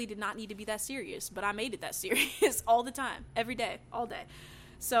it really did not need to be that serious, but I made it that serious all the time, every day, all day.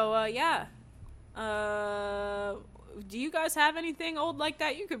 So yeah. Do you guys have anything old like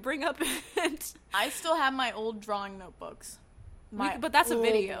that you could bring up? I still have my old drawing notebooks. But that's a old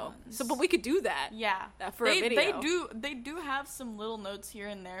video. ones. But we could do that. Yeah, For a video. They do have some little notes here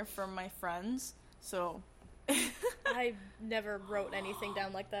and there from my friends. So I never wrote anything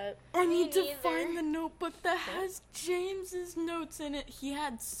down like that. I Me need to neither. find the notebook that has James's notes in it. He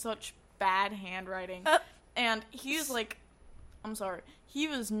had such bad handwriting, and he was like, I'm sorry, he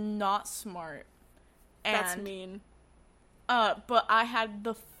was not smart. And, That's mean. but I had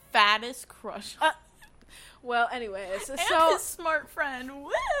the fattest crush. Well, anyways, And so his smart friend.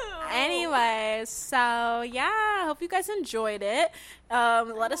 Woo! anyways, so yeah, hope you guys enjoyed it.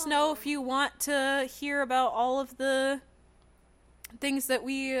 Let us know if you want to hear about all of the things that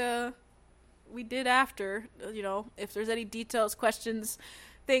we did after. If there's any details, questions,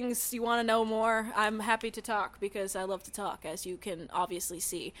 things you want to know more, I'm happy to talk because I love to talk, as you can obviously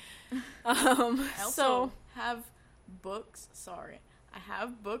see. I also have books. Sorry, I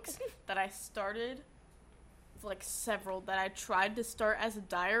have books that I started. Like several that I tried to start as a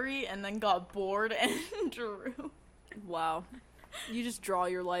diary and then got bored and drew. Wow. You just draw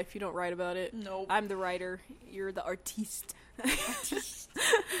your life. You don't write about it. Nope. I'm the writer. You're the artiste.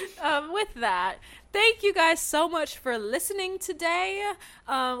 With that, thank you guys so much for listening today.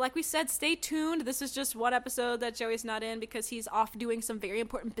 Like we said, stay tuned. This is just one episode that Joey's not in because he's off doing some very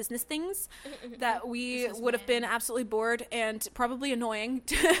important business things that we would have been absolutely bored and probably annoying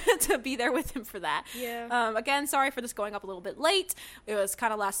to be there with him for that. Yeah. Again, sorry for this going up a little bit late. It was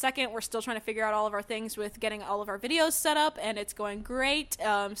kind of last second. We're still trying to figure out all of our things with getting all of our videos set up, and it's going great.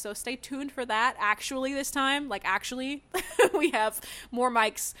 So stay tuned for that. Actually, this time, we have more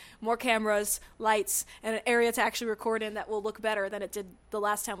mics, more cameras, lights, and an area to actually record in that will look better than it did the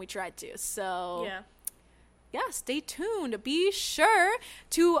last time we tried to. So yeah, stay tuned. Be sure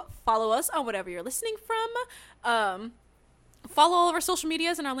to follow us on whatever you're listening from. Follow all of our social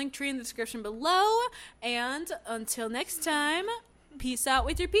medias and our link tree in the description below. And until next time, peace out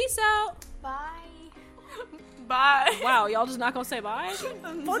with your peace out. Bye. Bye. Wow, y'all just not gonna say bye?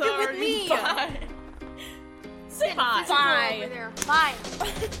 I'm Fuck it with sorry. me. Bye. Say bye. Physical over there.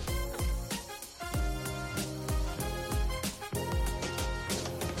 Bye.